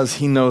you because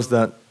he knows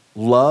that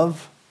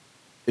love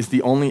is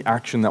the only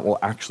action that will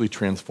actually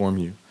transform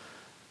you.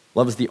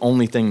 Love is the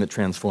only thing that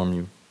transforms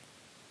you.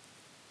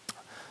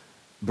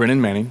 Brennan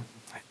Manning,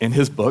 in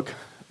his book,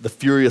 The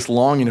Furious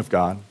Longing of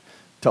God,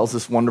 tells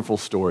this wonderful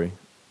story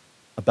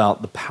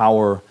about the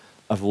power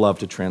of love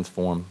to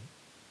transform.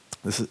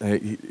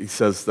 He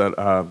says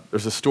that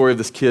there's a story of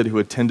this kid who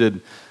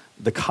attended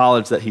the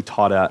college that he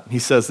taught at. He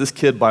says this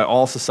kid, by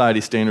all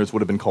society standards,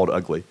 would have been called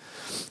ugly.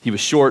 He was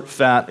short,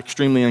 fat,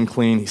 extremely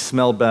unclean. He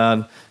smelled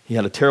bad. He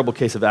had a terrible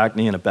case of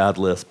acne and a bad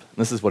lisp. And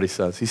this is what he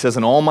says. He says,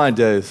 in all my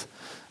days,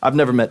 I've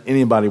never met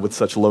anybody with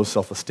such low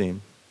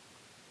self-esteem.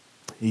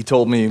 He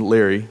told me,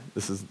 Larry,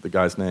 this is the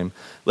guy's name,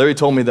 Larry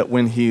told me that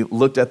when he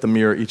looked at the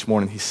mirror each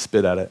morning, he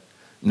spit at it.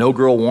 No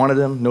girl wanted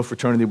him. No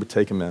fraternity would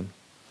take him in.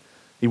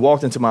 He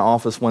walked into my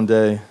office one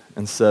day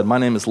and said, my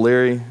name is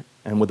Larry,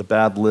 and with a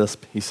bad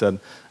lisp, he said,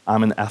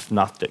 I'm an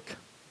agnostic.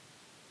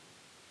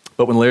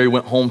 But when Larry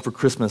went home for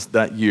Christmas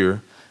that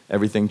year,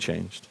 everything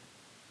changed.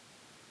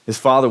 His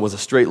father was a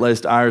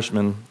straight-laced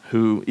Irishman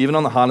who, even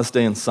on the hottest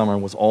day in summer,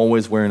 was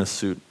always wearing a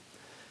suit.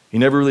 He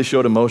never really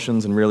showed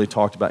emotions and rarely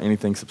talked about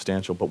anything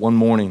substantial. But one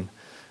morning,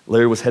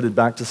 Larry was headed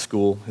back to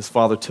school. His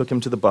father took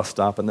him to the bus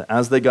stop, and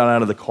as they got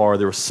out of the car,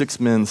 there were 6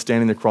 men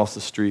standing across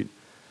the street.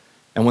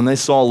 And when they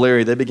saw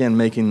Larry, they began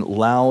making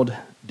loud,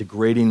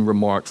 degrading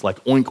remarks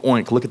like, oink,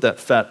 oink, look at that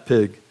fat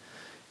pig.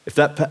 If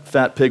that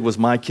fat pig was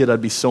my kid,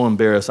 I'd be so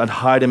embarrassed. I'd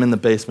hide him in the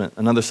basement.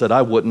 Another said,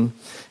 I wouldn't.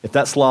 If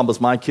that slob was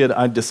my kid,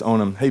 I'd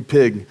disown him. Hey,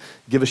 pig,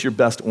 give us your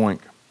best oink.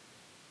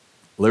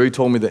 Larry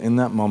told me that in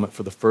that moment,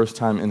 for the first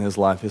time in his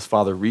life, his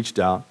father reached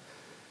out,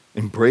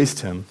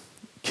 embraced him,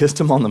 kissed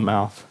him on the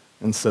mouth,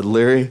 and said,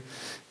 Larry,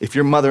 if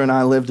your mother and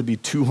I lived to be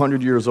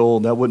 200 years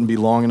old, that wouldn't be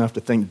long enough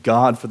to thank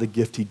God for the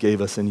gift he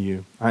gave us in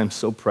you. I am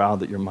so proud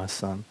that you're my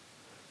son. And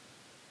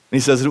he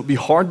says it would be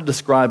hard to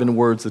describe in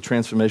words the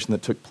transformation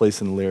that took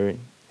place in Larry.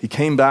 He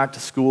came back to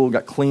school,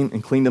 got clean,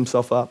 and cleaned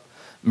himself up.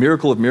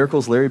 Miracle of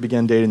miracles, Larry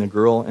began dating a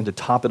girl, and to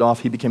top it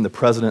off, he became the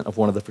president of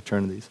one of the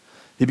fraternities.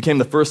 He became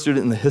the first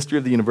student in the history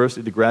of the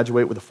university to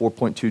graduate with a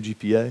 4.2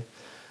 GPA.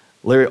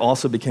 Larry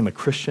also became a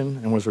Christian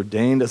and was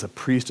ordained as a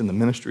priest in the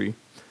ministry,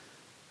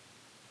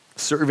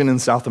 serving in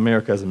South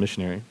America as a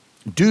missionary.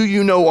 Do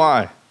you know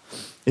why?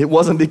 It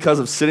wasn't because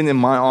of sitting in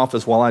my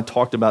office while I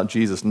talked about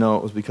Jesus. No,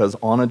 it was because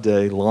on a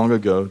day long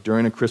ago,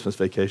 during a Christmas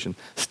vacation,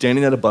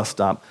 standing at a bus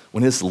stop,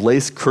 when his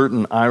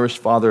lace-curtain Irish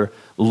father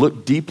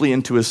looked deeply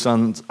into his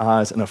son's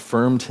eyes and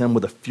affirmed him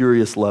with a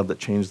furious love that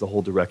changed the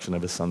whole direction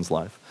of his son's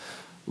life.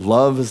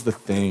 Love is the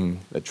thing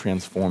that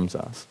transforms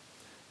us.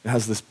 It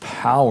has this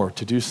power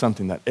to do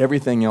something that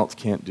everything else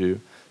can't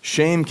do.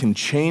 Shame can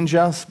change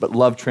us, but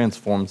love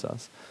transforms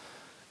us.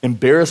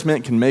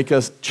 Embarrassment can make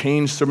us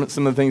change some of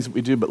the things that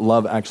we do, but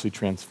love actually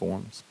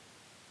transforms.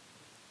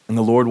 And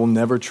the Lord will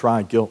never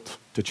try guilt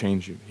to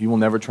change you. He will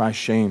never try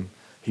shame.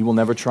 He will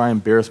never try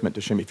embarrassment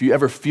to shame you. If you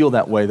ever feel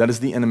that way, that is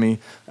the enemy.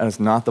 That is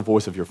not the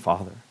voice of your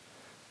Father.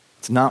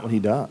 It's not what he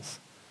does.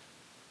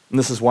 And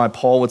this is why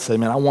Paul would say,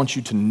 man, I want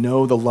you to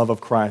know the love of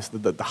Christ,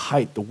 the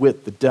height, the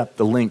width, the depth,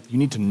 the length. You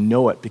need to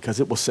know it because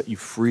it will set you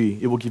free.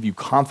 It will give you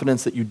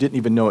confidence that you didn't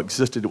even know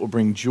existed. It will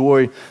bring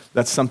joy.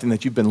 That's something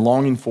that you've been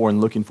longing for and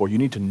looking for. You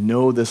need to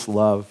know this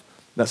love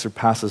that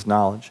surpasses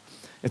knowledge.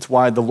 It's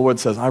why the Lord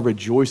says, I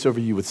rejoice over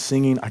you with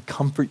singing. I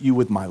comfort you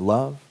with my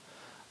love.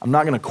 I'm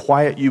not going to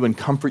quiet you and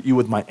comfort you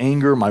with my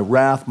anger, my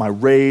wrath, my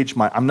rage.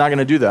 I'm not going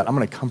to do that. I'm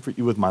going to comfort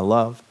you with my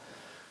love.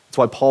 That's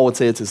why Paul would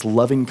say it's his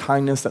loving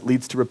kindness that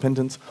leads to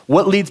repentance.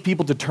 What leads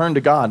people to turn to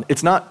God?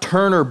 It's not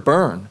turn or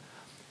burn.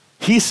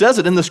 He says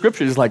it in the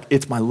scripture. He's like,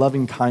 it's my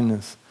loving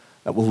kindness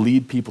that will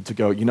lead people to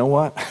go, you know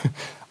what?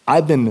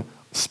 I've been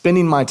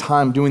spending my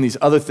time doing these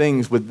other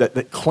things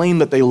that claim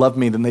that they love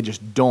me, then they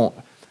just don't.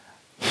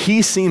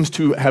 He seems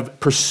to have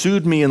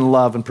pursued me in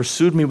love and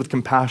pursued me with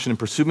compassion and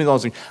pursued me with all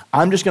those things.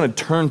 I'm just going to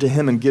turn to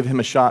him and give him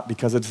a shot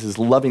because it's his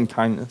loving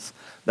kindness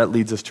that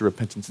leads us to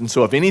repentance. And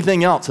so if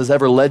anything else has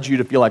ever led you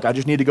to feel like I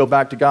just need to go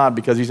back to God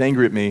because he's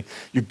angry at me,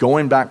 you're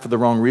going back for the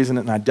wrong reason,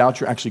 and I doubt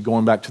you're actually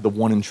going back to the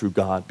one and true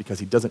God because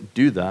he doesn't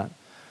do that.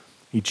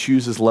 He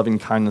chooses loving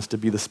kindness to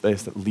be the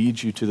space that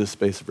leads you to the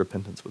space of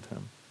repentance with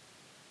him.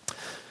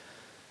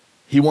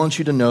 He wants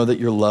you to know that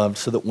you're loved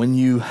so that when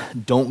you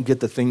don't get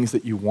the things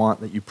that you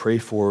want, that you pray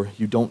for,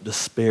 you don't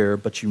despair,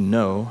 but you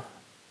know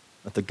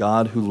that the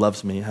God who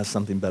loves me has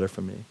something better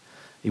for me.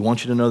 He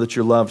wants you to know that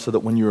you're loved so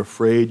that when you're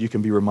afraid, you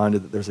can be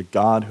reminded that there's a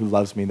God who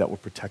loves me that will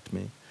protect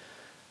me.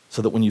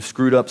 So that when you've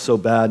screwed up so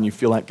bad and you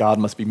feel like God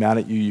must be mad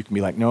at you, you can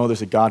be like, no,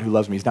 there's a God who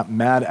loves me. He's not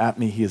mad at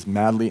me. He is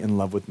madly in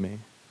love with me.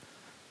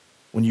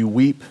 When you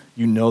weep,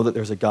 you know that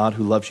there's a God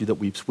who loves you that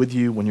weeps with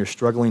you. When you're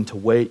struggling to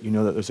wait, you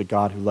know that there's a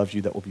God who loves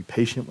you that will be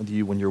patient with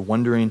you. When you're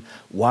wondering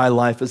why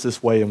life is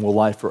this way and will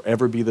life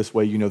forever be this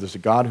way, you know there's a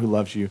God who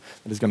loves you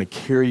that is going to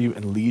carry you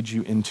and lead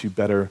you into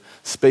better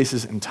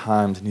spaces and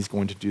times, and he's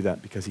going to do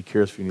that because he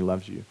cares for you and he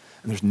loves you.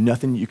 And there's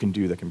nothing you can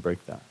do that can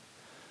break that.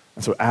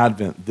 And so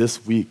Advent,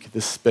 this week,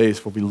 this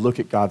space where we look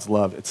at God's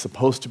love, it's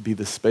supposed to be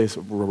this space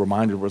where we're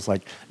reminded where it's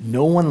like,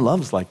 no one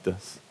loves like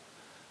this.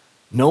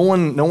 No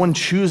one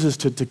chooses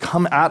to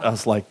come at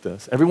us like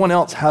this. Everyone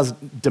else has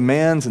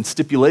demands and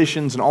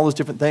stipulations and all those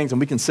different things,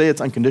 and we can say it's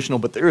unconditional,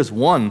 but there is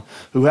one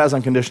who has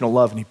unconditional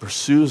love, and he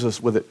pursues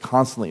us with it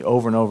constantly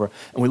over and over.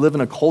 And we live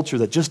in a culture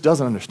that just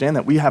doesn't understand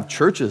that. We have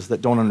churches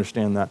that don't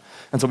understand that.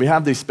 And so we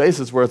have these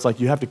spaces where it's like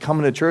you have to come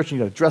into church and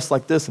you got to dress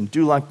like this and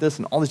do like this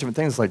and all these different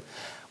things. It's like,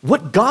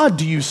 what God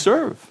do you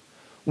serve?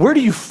 Where do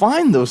you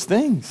find those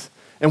things?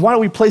 And why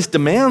do we place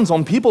demands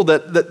on people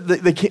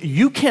that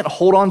you can't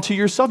hold on to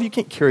yourself? You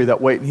can't carry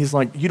that weight. And he's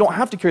like, you don't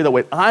have to carry that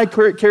weight. I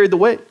carried the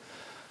weight.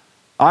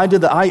 I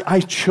did that. I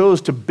chose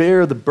to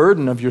bear the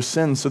burden of your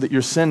sin so that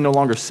your sin no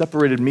longer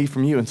separated me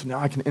from you. And so now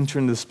I can enter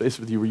into this space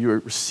with you where you are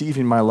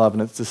receiving my love.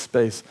 And it's this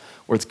space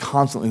where it's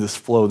constantly this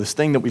flow, this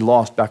thing that we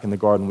lost back in the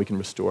garden, we can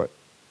restore it.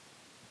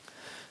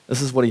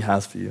 This is what he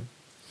has for you.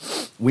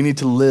 We need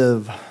to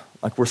live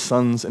like we're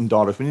sons and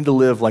daughters. We need to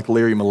live like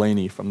Larry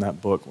Mullaney from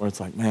that book where it's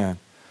like, man,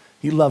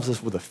 he loves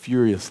us with a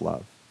furious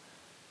love.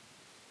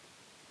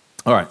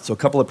 All right, so a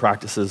couple of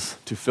practices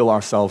to fill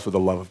ourselves with the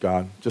love of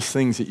God, just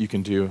things that you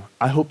can do.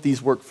 I hope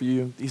these work for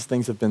you. These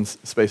things have been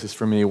spaces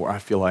for me where I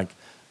feel like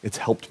it's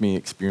helped me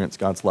experience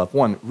God's love.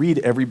 One, read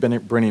every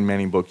Brennan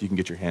Manning book you can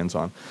get your hands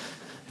on.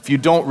 If you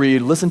don't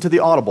read, listen to the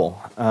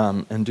Audible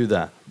and do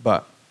that.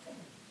 But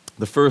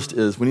the first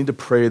is we need to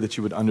pray that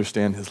you would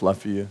understand his love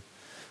for you.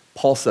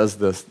 Paul says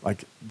this,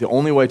 like the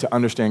only way to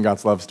understand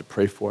God's love is to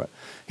pray for it.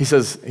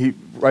 He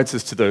writes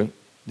this to the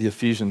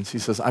Ephesians. He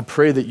says, I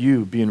pray that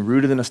you, being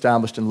rooted and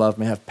established in love,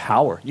 may have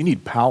power. You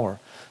need power,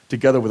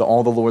 together with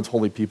all the Lord's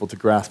holy people, to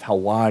grasp how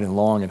wide and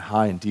long and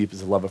high and deep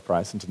is the love of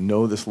Christ, and to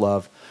know this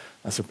love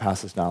that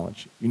surpasses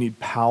knowledge. You need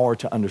power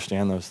to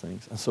understand those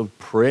things. And so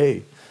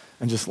pray,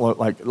 and just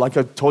like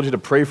I told you to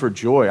pray for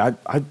joy.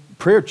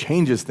 Prayer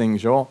changes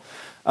things, y'all.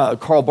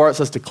 Karl Barth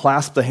says to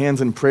clasp the hands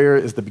in prayer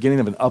is the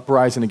beginning of an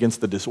uprising against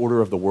the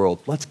disorder of the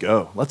world. Let's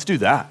go. Let's do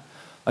that.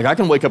 Like I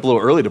can wake up a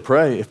little early to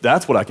pray if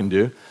that's what I can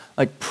do.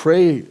 Like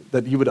pray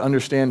that you would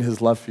understand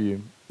his love for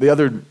you.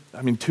 2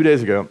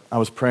 days ago, I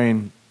was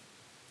praying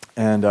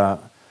and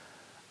I'm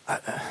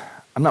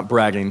not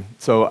bragging,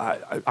 so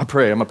I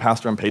pray. I'm a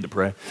pastor. I'm paid to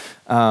pray.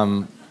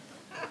 But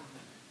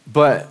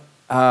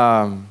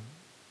I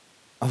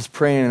was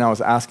praying and I was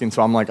asking,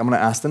 so I'm like, I'm going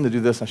to ask them to do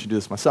this. I should do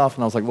this myself.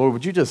 And I was like, Lord,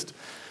 would you just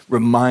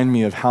remind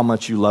me of how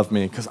much you love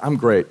me? Because I'm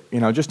great.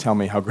 Just tell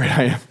me how great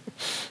I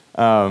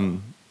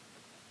am.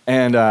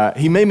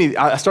 He made me,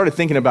 I started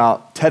thinking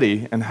about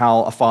Teddy and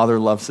how a father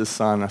loves his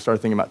son. I started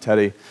thinking about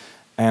Teddy.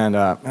 And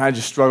I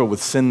just struggled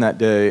with sin that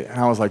day. And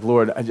I was like,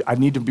 Lord, I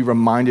need to be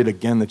reminded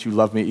again that you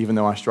love me even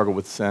though I struggle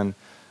with sin.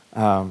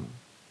 So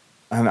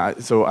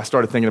I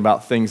started thinking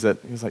about things that,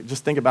 he was like,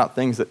 just think about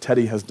things that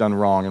Teddy has done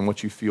wrong and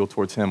what you feel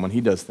towards him when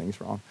he does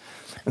things wrong.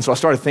 And so I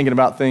started thinking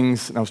about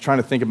things, and I was trying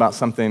to think about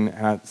something,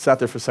 and I sat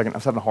there for a second. I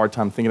was having a hard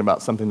time thinking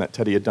about something that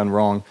Teddy had done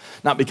wrong.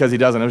 Not because he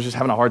doesn't, I was just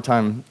having a hard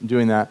time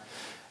doing that.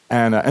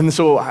 And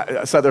so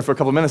I sat there for a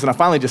couple of minutes, and I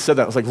finally just said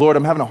that. I was like, Lord,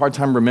 I'm having a hard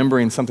time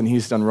remembering something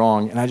he's done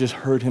wrong. And I just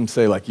heard him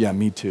say, like, yeah,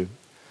 me too.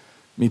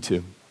 Me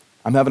too.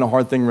 I'm having a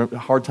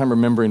hard time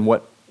remembering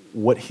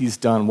what he's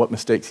done, what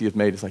mistakes he has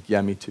made. It's like,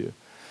 yeah, me too.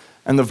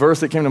 And the verse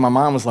that came to my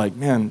mind was like,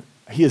 man,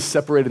 he has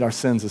separated our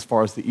sins as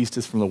far as the east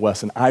is from the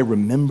west, and I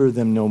remember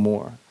them no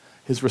more.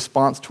 His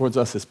response towards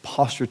us, his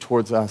posture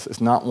towards us is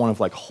not one of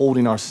like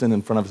holding our sin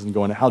in front of us and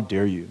going, how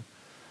dare you?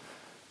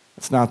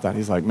 It's not that.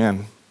 He's like,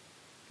 man,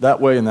 that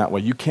way and that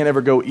way. You can't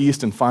ever go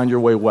east and find your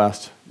way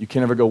west. You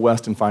can't ever go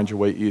west and find your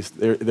way east.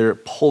 They're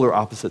polar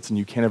opposites, and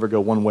you can't ever go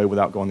one way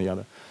without going the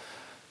other.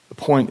 The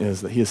point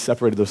is that he has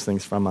separated those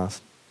things from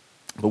us.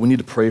 But we need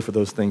to pray for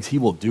those things. He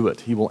will do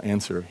it. He will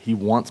answer. He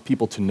wants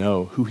people to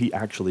know who he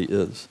actually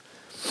is.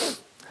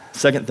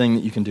 Second thing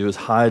that you can do is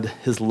hide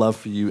his love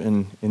for you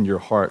in your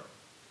heart.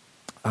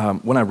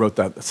 When I wrote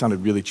that, it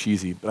sounded really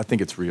cheesy, but I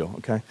think it's real,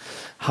 okay?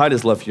 Hide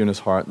his love for you in his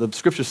heart. The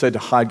scriptures say to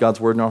hide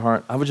God's word in our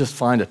heart. I would just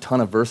find a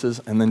ton of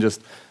verses and then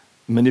just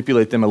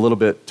manipulate them a little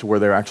bit to where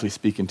they're actually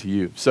speaking to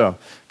you. So, a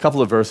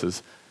couple of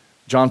verses.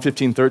 John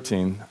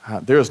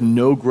 15:13, there is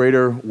no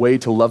greater way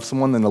to love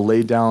someone than to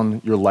lay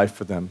down your life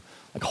for them.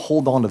 Like,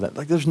 hold on to that.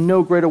 Like, there's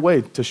no greater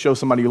way to show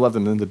somebody you love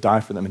them than to die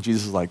for them. And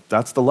Jesus is like,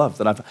 that's the love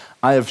that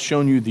I have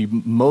shown you the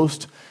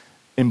most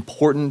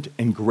important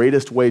and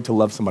greatest way to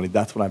love somebody.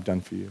 That's what I've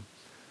done for you.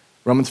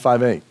 Romans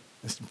 5:8,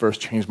 this verse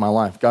changed my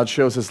life. God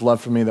shows his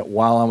love for me that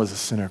while I was a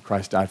sinner,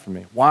 Christ died for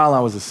me. While I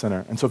was a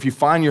sinner. And so if you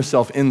find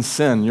yourself in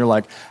sin, you're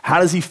like,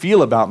 how does he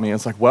feel about me?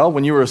 It's like, well,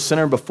 when you were a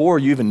sinner before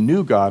you even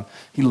knew God,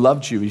 he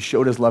loved you. He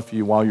showed his love for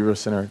you while you were a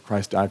sinner.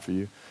 Christ died for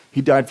you.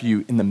 He died for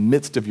you in the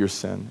midst of your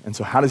sin. And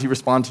so how does he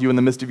respond to you in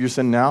the midst of your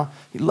sin now?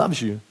 He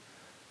loves you.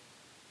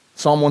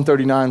 Psalm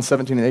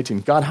 139:17 and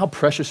 18. God, how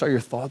precious are your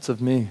thoughts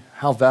of me?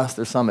 How vast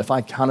their sum. If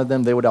I counted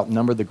them, they would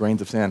outnumber the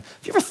grains of sand.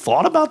 Have you ever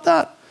thought about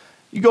that?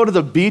 You go to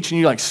the beach and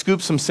you like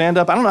scoop some sand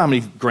up. I don't know how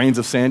many grains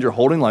of sand you're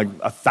holding, like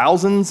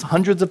thousands,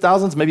 hundreds of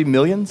thousands, maybe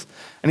millions.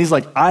 And he's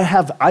like,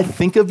 I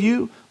think of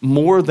you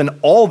more than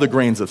all the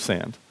grains of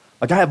sand.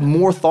 Like I have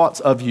more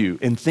thoughts of you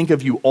and think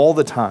of you all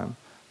the time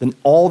than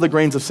all the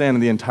grains of sand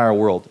in the entire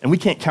world. And we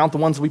can't count the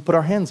ones that we put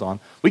our hands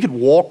on. We could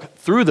walk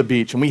through the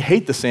beach and we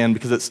hate the sand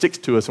because it sticks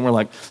to us and we're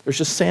like, there's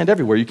just sand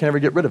everywhere. You can't ever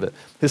get rid of it.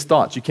 His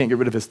thoughts, you can't get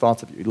rid of his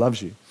thoughts of you. He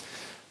loves you.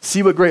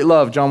 See what great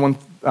love, 1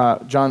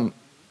 John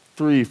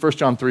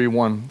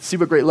 3:1. See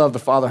what great love the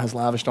Father has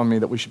lavished on me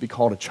that we should be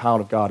called a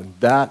child of God. And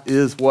that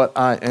is what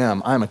I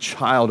am. I am a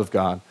child of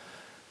God.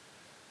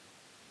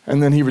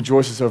 And then he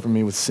rejoices over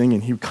me with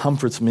singing. He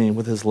comforts me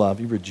with his love.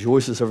 He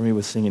rejoices over me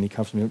with singing. He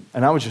comforts me.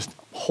 And I would just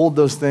hold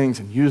those things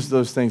and use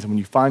those things. And when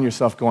you find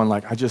yourself going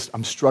like,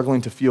 I'm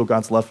struggling to feel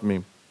God's love for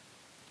me,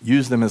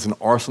 use them as an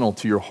arsenal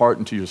to your heart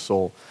and to your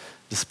soul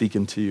to speak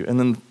into you. And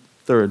then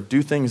third,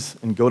 do things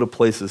and go to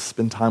places,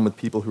 spend time with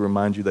people who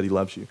remind you that he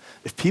loves you.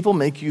 If people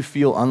make you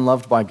feel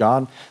unloved by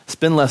God,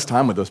 spend less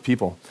time with those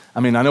people. I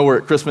mean, I know we're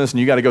at Christmas and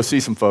you got to go see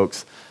some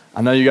folks.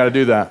 I know you got to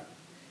do that.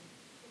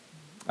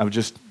 I would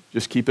just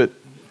keep it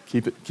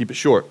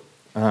short.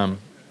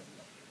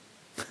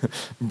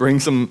 Bring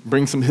some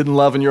hidden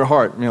love in your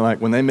heart. I mean,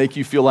 like when they make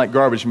you feel like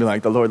garbage, be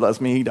like, the Lord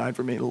loves me. He died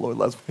for me. The Lord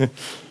loves me.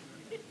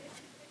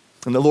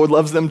 And the Lord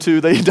loves them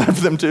too. They died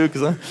for them too,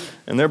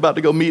 and they're about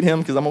to go meet him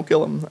because I'm gonna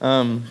kill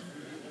him.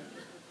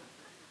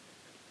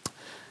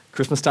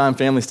 Christmas time,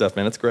 family stuff,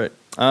 man. It's great.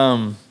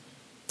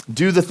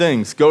 Do the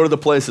things. Go to the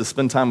places.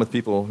 Spend time with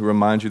people who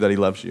remind you that he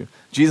loves you.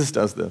 Jesus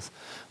does this.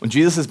 When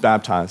Jesus is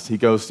baptized, he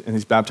goes and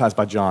he's baptized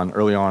by John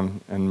early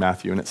on in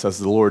Matthew, and it says,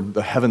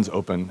 the heavens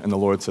open, and the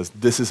Lord says,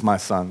 this is my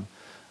son,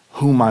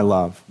 whom I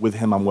love. With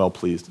him I'm well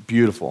pleased.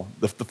 Beautiful.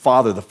 The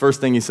Father, the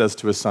first thing he says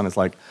to his son is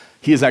like,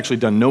 he has actually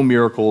done no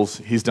miracles.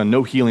 He's done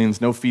no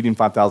healings, no feeding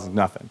 5,000,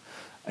 nothing.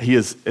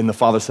 And the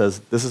Father says,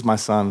 this is my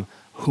son,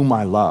 whom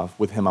I love.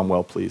 With him I'm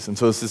well pleased. And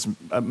so it's this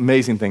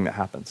amazing thing that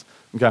happens.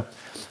 Okay?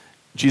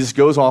 Jesus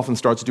goes off and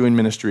starts doing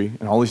ministry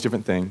and all these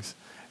different things.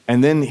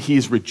 And then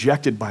he's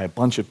rejected by a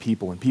bunch of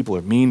people, and people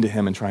are mean to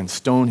him and try and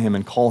stone him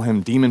and call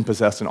him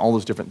demon-possessed and all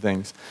those different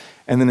things.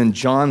 And then in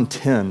John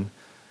 10,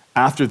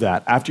 after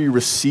that, after he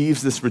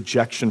receives this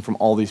rejection from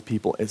all these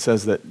people, it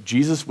says that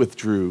Jesus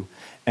withdrew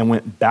and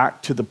went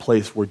back to the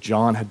place where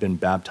John had been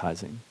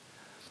baptizing.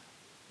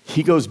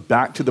 He goes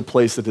back to the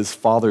place that his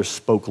Father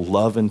spoke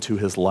love into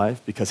his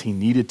life because he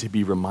needed to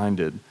be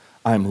reminded,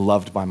 I am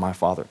loved by my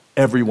Father.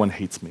 Everyone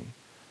hates me.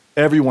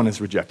 Everyone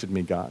has rejected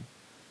me, God.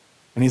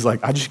 And he's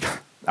like,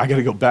 I got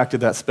to go back to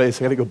that space.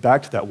 I got to go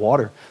back to that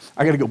water.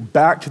 I got to go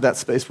back to that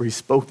space where he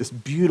spoke this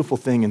beautiful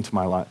thing into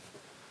my life.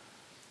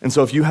 And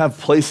so if you have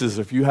places,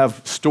 or if you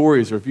have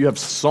stories, or if you have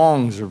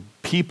songs or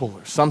people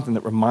or something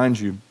that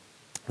reminds you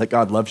that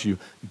God loves you,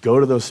 go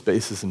to those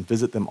spaces and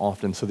visit them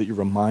often so that you're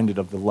reminded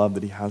of the love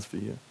that he has for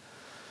you.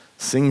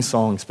 Sing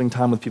songs, spend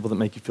time with people that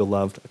make you feel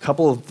loved. A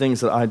couple of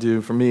things that I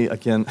do, for me,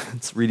 again,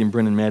 it's reading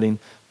Brennan Manning.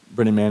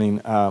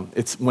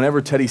 It's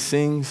whenever Teddy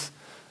sings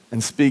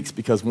and speaks,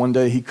 because one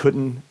day he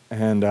couldn't,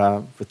 and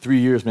for 3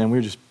 years, man, we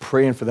were just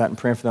praying for that, and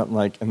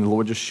the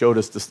Lord just showed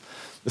us this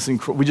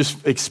we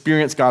just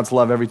experience God's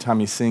love every time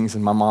he sings,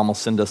 and my mom will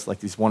send us like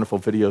these wonderful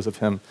videos of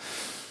him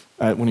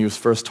when he was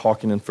first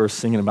talking and first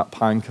singing about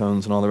pine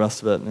cones and all the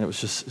rest of it. And it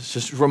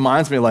just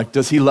reminds me, like,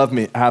 does he love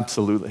me?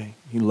 Absolutely.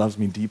 He loves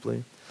me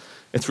deeply.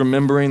 It's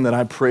remembering that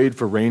I prayed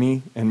for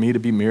Rainey and me to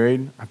be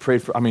married.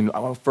 When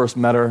I first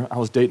met her, I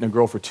was dating a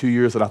girl for 2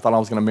 years that I thought I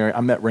was going to marry. I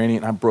met Rainey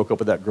and I broke up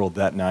with that girl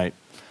that night.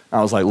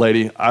 I was like,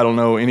 lady, I don't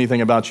know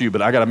anything about you,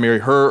 but I got to marry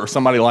her or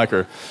somebody like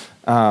her.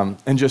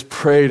 And just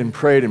prayed and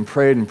prayed and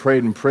prayed and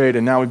prayed and prayed.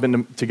 And now we've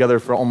been together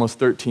for almost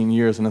 13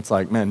 years. And it's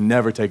like, man,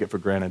 never take it for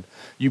granted.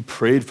 You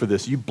prayed for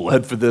this. You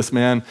bled for this,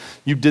 man.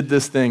 You did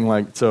this thing.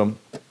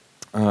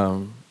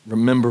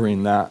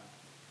 Remembering that.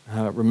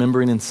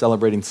 Remembering and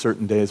celebrating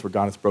certain days where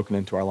God has broken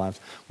into our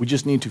lives. We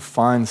just need to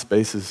find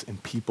spaces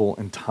and people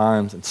and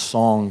times and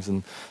songs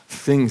and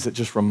things that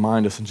just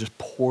remind us and just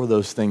pour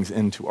those things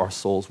into our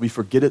souls. We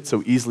forget it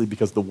so easily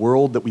because the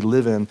world that we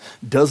live in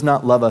does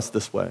not love us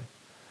this way.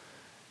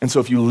 And so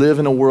if you live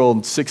in a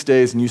world 6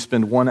 days and you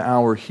spend 1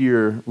 hour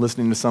here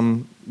listening to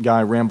some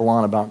guy ramble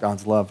on about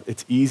God's love,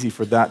 it's easy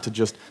for that to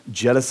just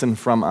jettison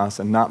from us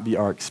and not be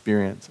our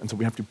experience. And so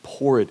we have to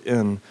pour it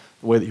in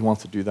the way that he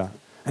wants to do that.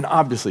 And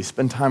obviously,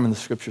 spend time in the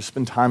scriptures,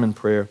 spend time in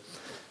prayer,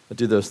 but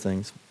do those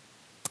things.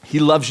 He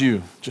loves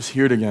you. Just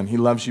hear it again. He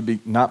loves you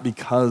not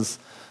because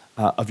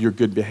of your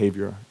good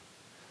behavior.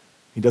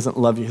 He doesn't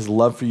love you. His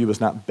love for you is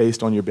not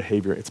based on your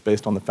behavior. It's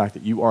based on the fact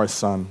that you are a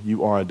son,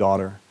 you are a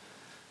daughter.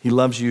 He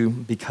loves you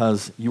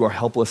because you are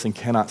helpless and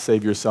cannot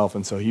save yourself,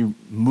 and so he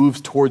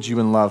moves towards you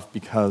in love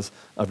because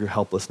of your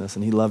helplessness.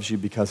 And he loves you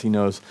because he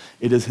knows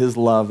it is his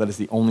love that is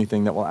the only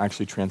thing that will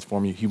actually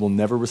transform you. He will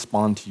never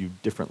respond to you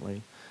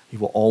differently. He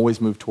will always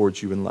move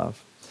towards you in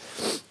love.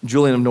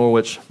 Julian of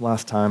Norwich,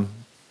 last time,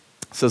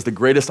 says the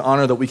greatest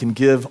honor that we can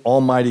give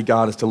Almighty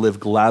God is to live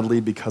gladly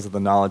because of the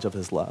knowledge of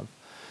his love.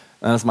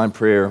 And that's my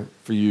prayer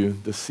for you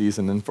this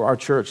season and for our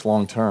church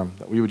long term,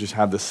 that we would just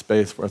have this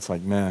space where it's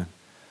like, man,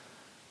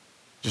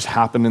 just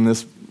happened in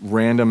this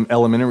random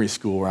elementary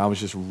school where I was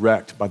just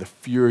wrecked by the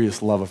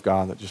furious love of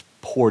God that just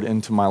poured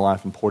into my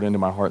life and poured into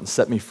my heart and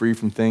set me free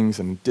from things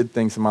and did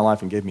things in my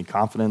life and gave me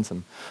confidence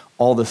and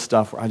all this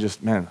stuff where I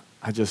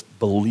just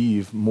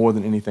believe more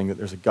than anything that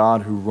there's a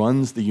God who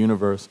runs the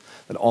universe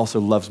that also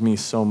loves me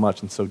so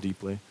much and so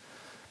deeply.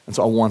 And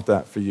so I want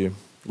that for you.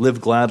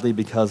 Live gladly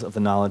because of the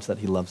knowledge that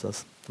he loves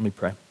us. Let me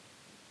pray.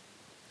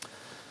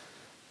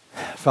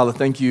 Father,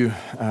 thank you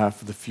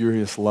for the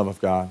furious love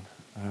of God.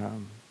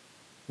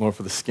 Lord,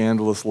 for the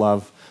scandalous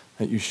love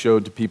that you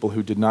showed to people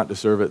who did not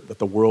deserve it, that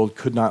the world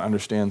could not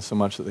understand so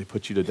much that they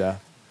put you to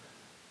death.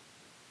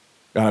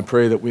 God, I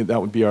pray that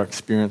that would be our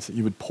experience, that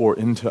you would pour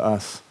into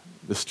us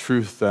this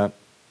truth that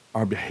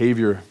our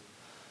behavior,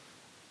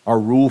 our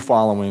rule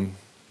following,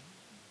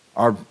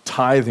 our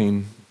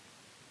tithing,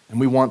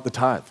 and we want the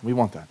tithe, we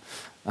want that.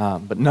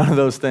 But none of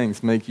those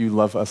things make you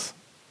love us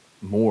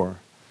more.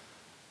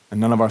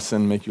 And none of our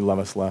sin make you love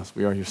us less.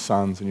 We are your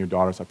sons and your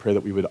daughters. I pray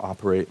that we would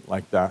operate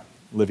like that,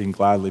 living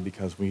gladly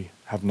because we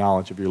have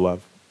knowledge of your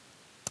love.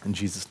 In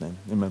Jesus' name,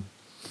 amen.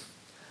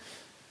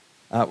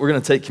 We're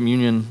going to take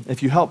communion.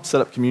 If you help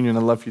set up communion,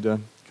 I'd love for you to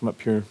come up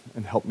here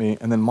and help me.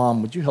 And then,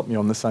 Mom, would you help me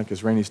on this side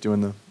because Rainey's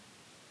doing the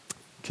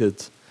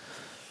kids.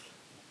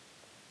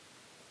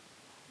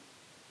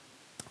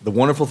 The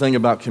wonderful thing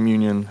about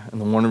communion and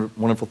the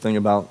wonderful thing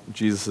about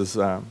Jesus is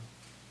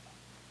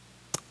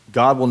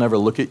God will never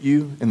look at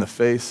you in the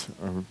face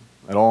or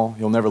at all.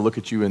 He'll never look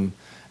at you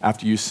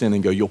after you sin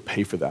and go, you'll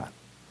pay for that.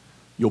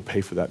 You'll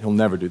pay for that. He'll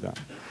never do that.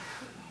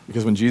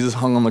 Because when Jesus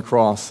hung on the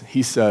cross,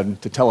 he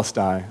said, to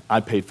Telestai, I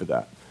paid for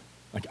that.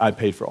 Like, I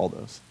paid for all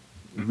those.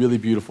 Really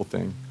beautiful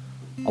thing.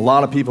 A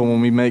lot of people,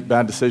 when we make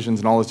bad decisions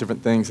and all those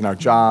different things in our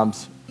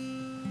jobs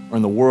or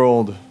in the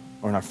world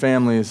or in our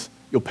families,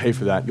 you'll pay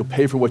for that. You'll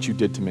pay for what you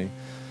did to me.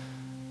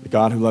 The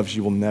God who loves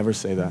you will never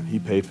say that. He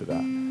paid for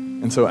that.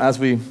 And so as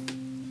we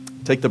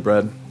take the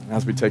bread,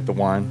 as we take the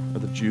wine or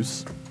the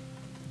juice,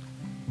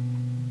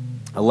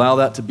 allow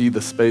that to be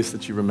the space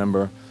that you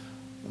remember.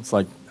 It's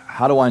like,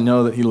 how do I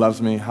know that he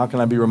loves me? How can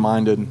I be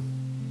reminded?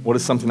 What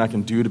is something I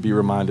can do to be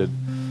reminded?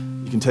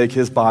 You can take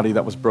his body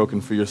that was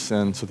broken for your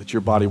sin so that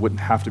your body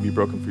wouldn't have to be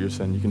broken for your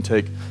sin. You can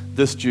take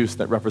this juice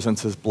that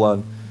represents his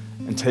blood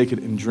and take it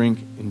and drink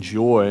in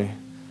joy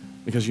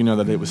because you know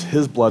that it was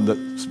his blood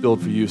that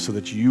spilled for you so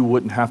that you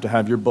wouldn't have to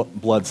have your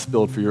blood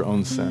spilled for your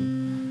own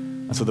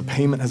sin. And so the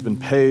payment has been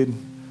paid,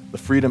 the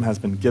freedom has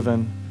been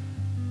given,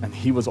 and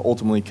he was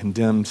ultimately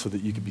condemned so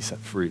that you could be set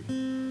free.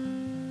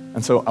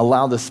 And so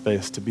allow this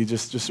space to be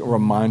just a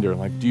reminder,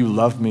 like, do you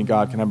love me,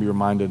 God? Can I be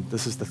reminded?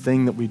 This is the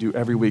thing that we do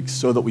every week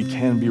so that we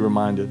can be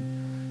reminded.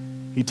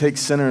 He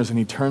takes sinners and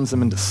he turns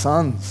them into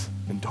sons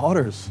and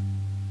daughters.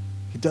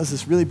 He does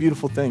this really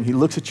beautiful thing. He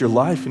looks at your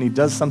life and he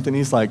does something.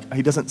 He's like,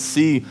 he doesn't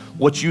see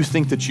what you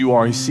think that you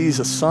are. He sees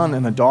a son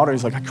and a daughter.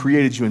 He's like, I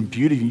created you in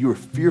beauty. You were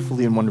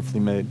fearfully and wonderfully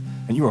made,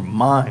 and you are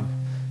mine.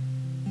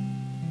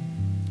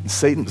 And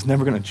Satan's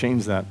never going to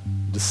change that.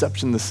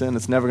 Deception, the sin,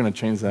 it's never going to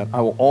change that.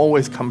 I will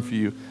always come for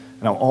you,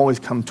 and I'll always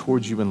come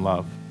towards you in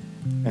love.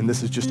 And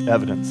this is just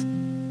evidence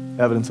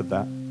of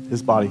that.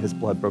 His body, his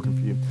blood broken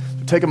for you.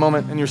 So take a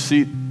moment in your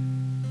seat.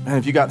 Man,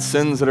 if you got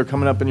sins that are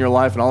coming up in your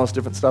life and all this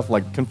different stuff,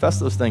 like confess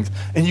those things.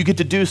 And you get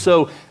to do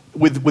so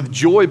with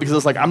joy, because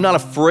it's like, I'm not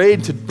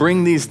afraid to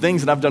bring these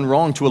things that I've done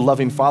wrong to a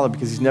loving Father,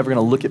 because he's never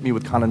gonna look at me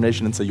with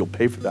condemnation and say, you'll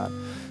pay for that.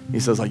 He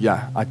says like,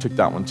 yeah, I took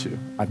that one too.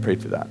 I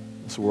prayed for that.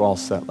 So we're all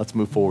set. Let's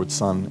move forward,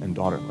 son and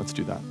daughter. Let's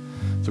do that.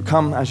 So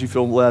come as you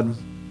feel led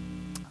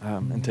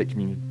and take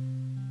communion.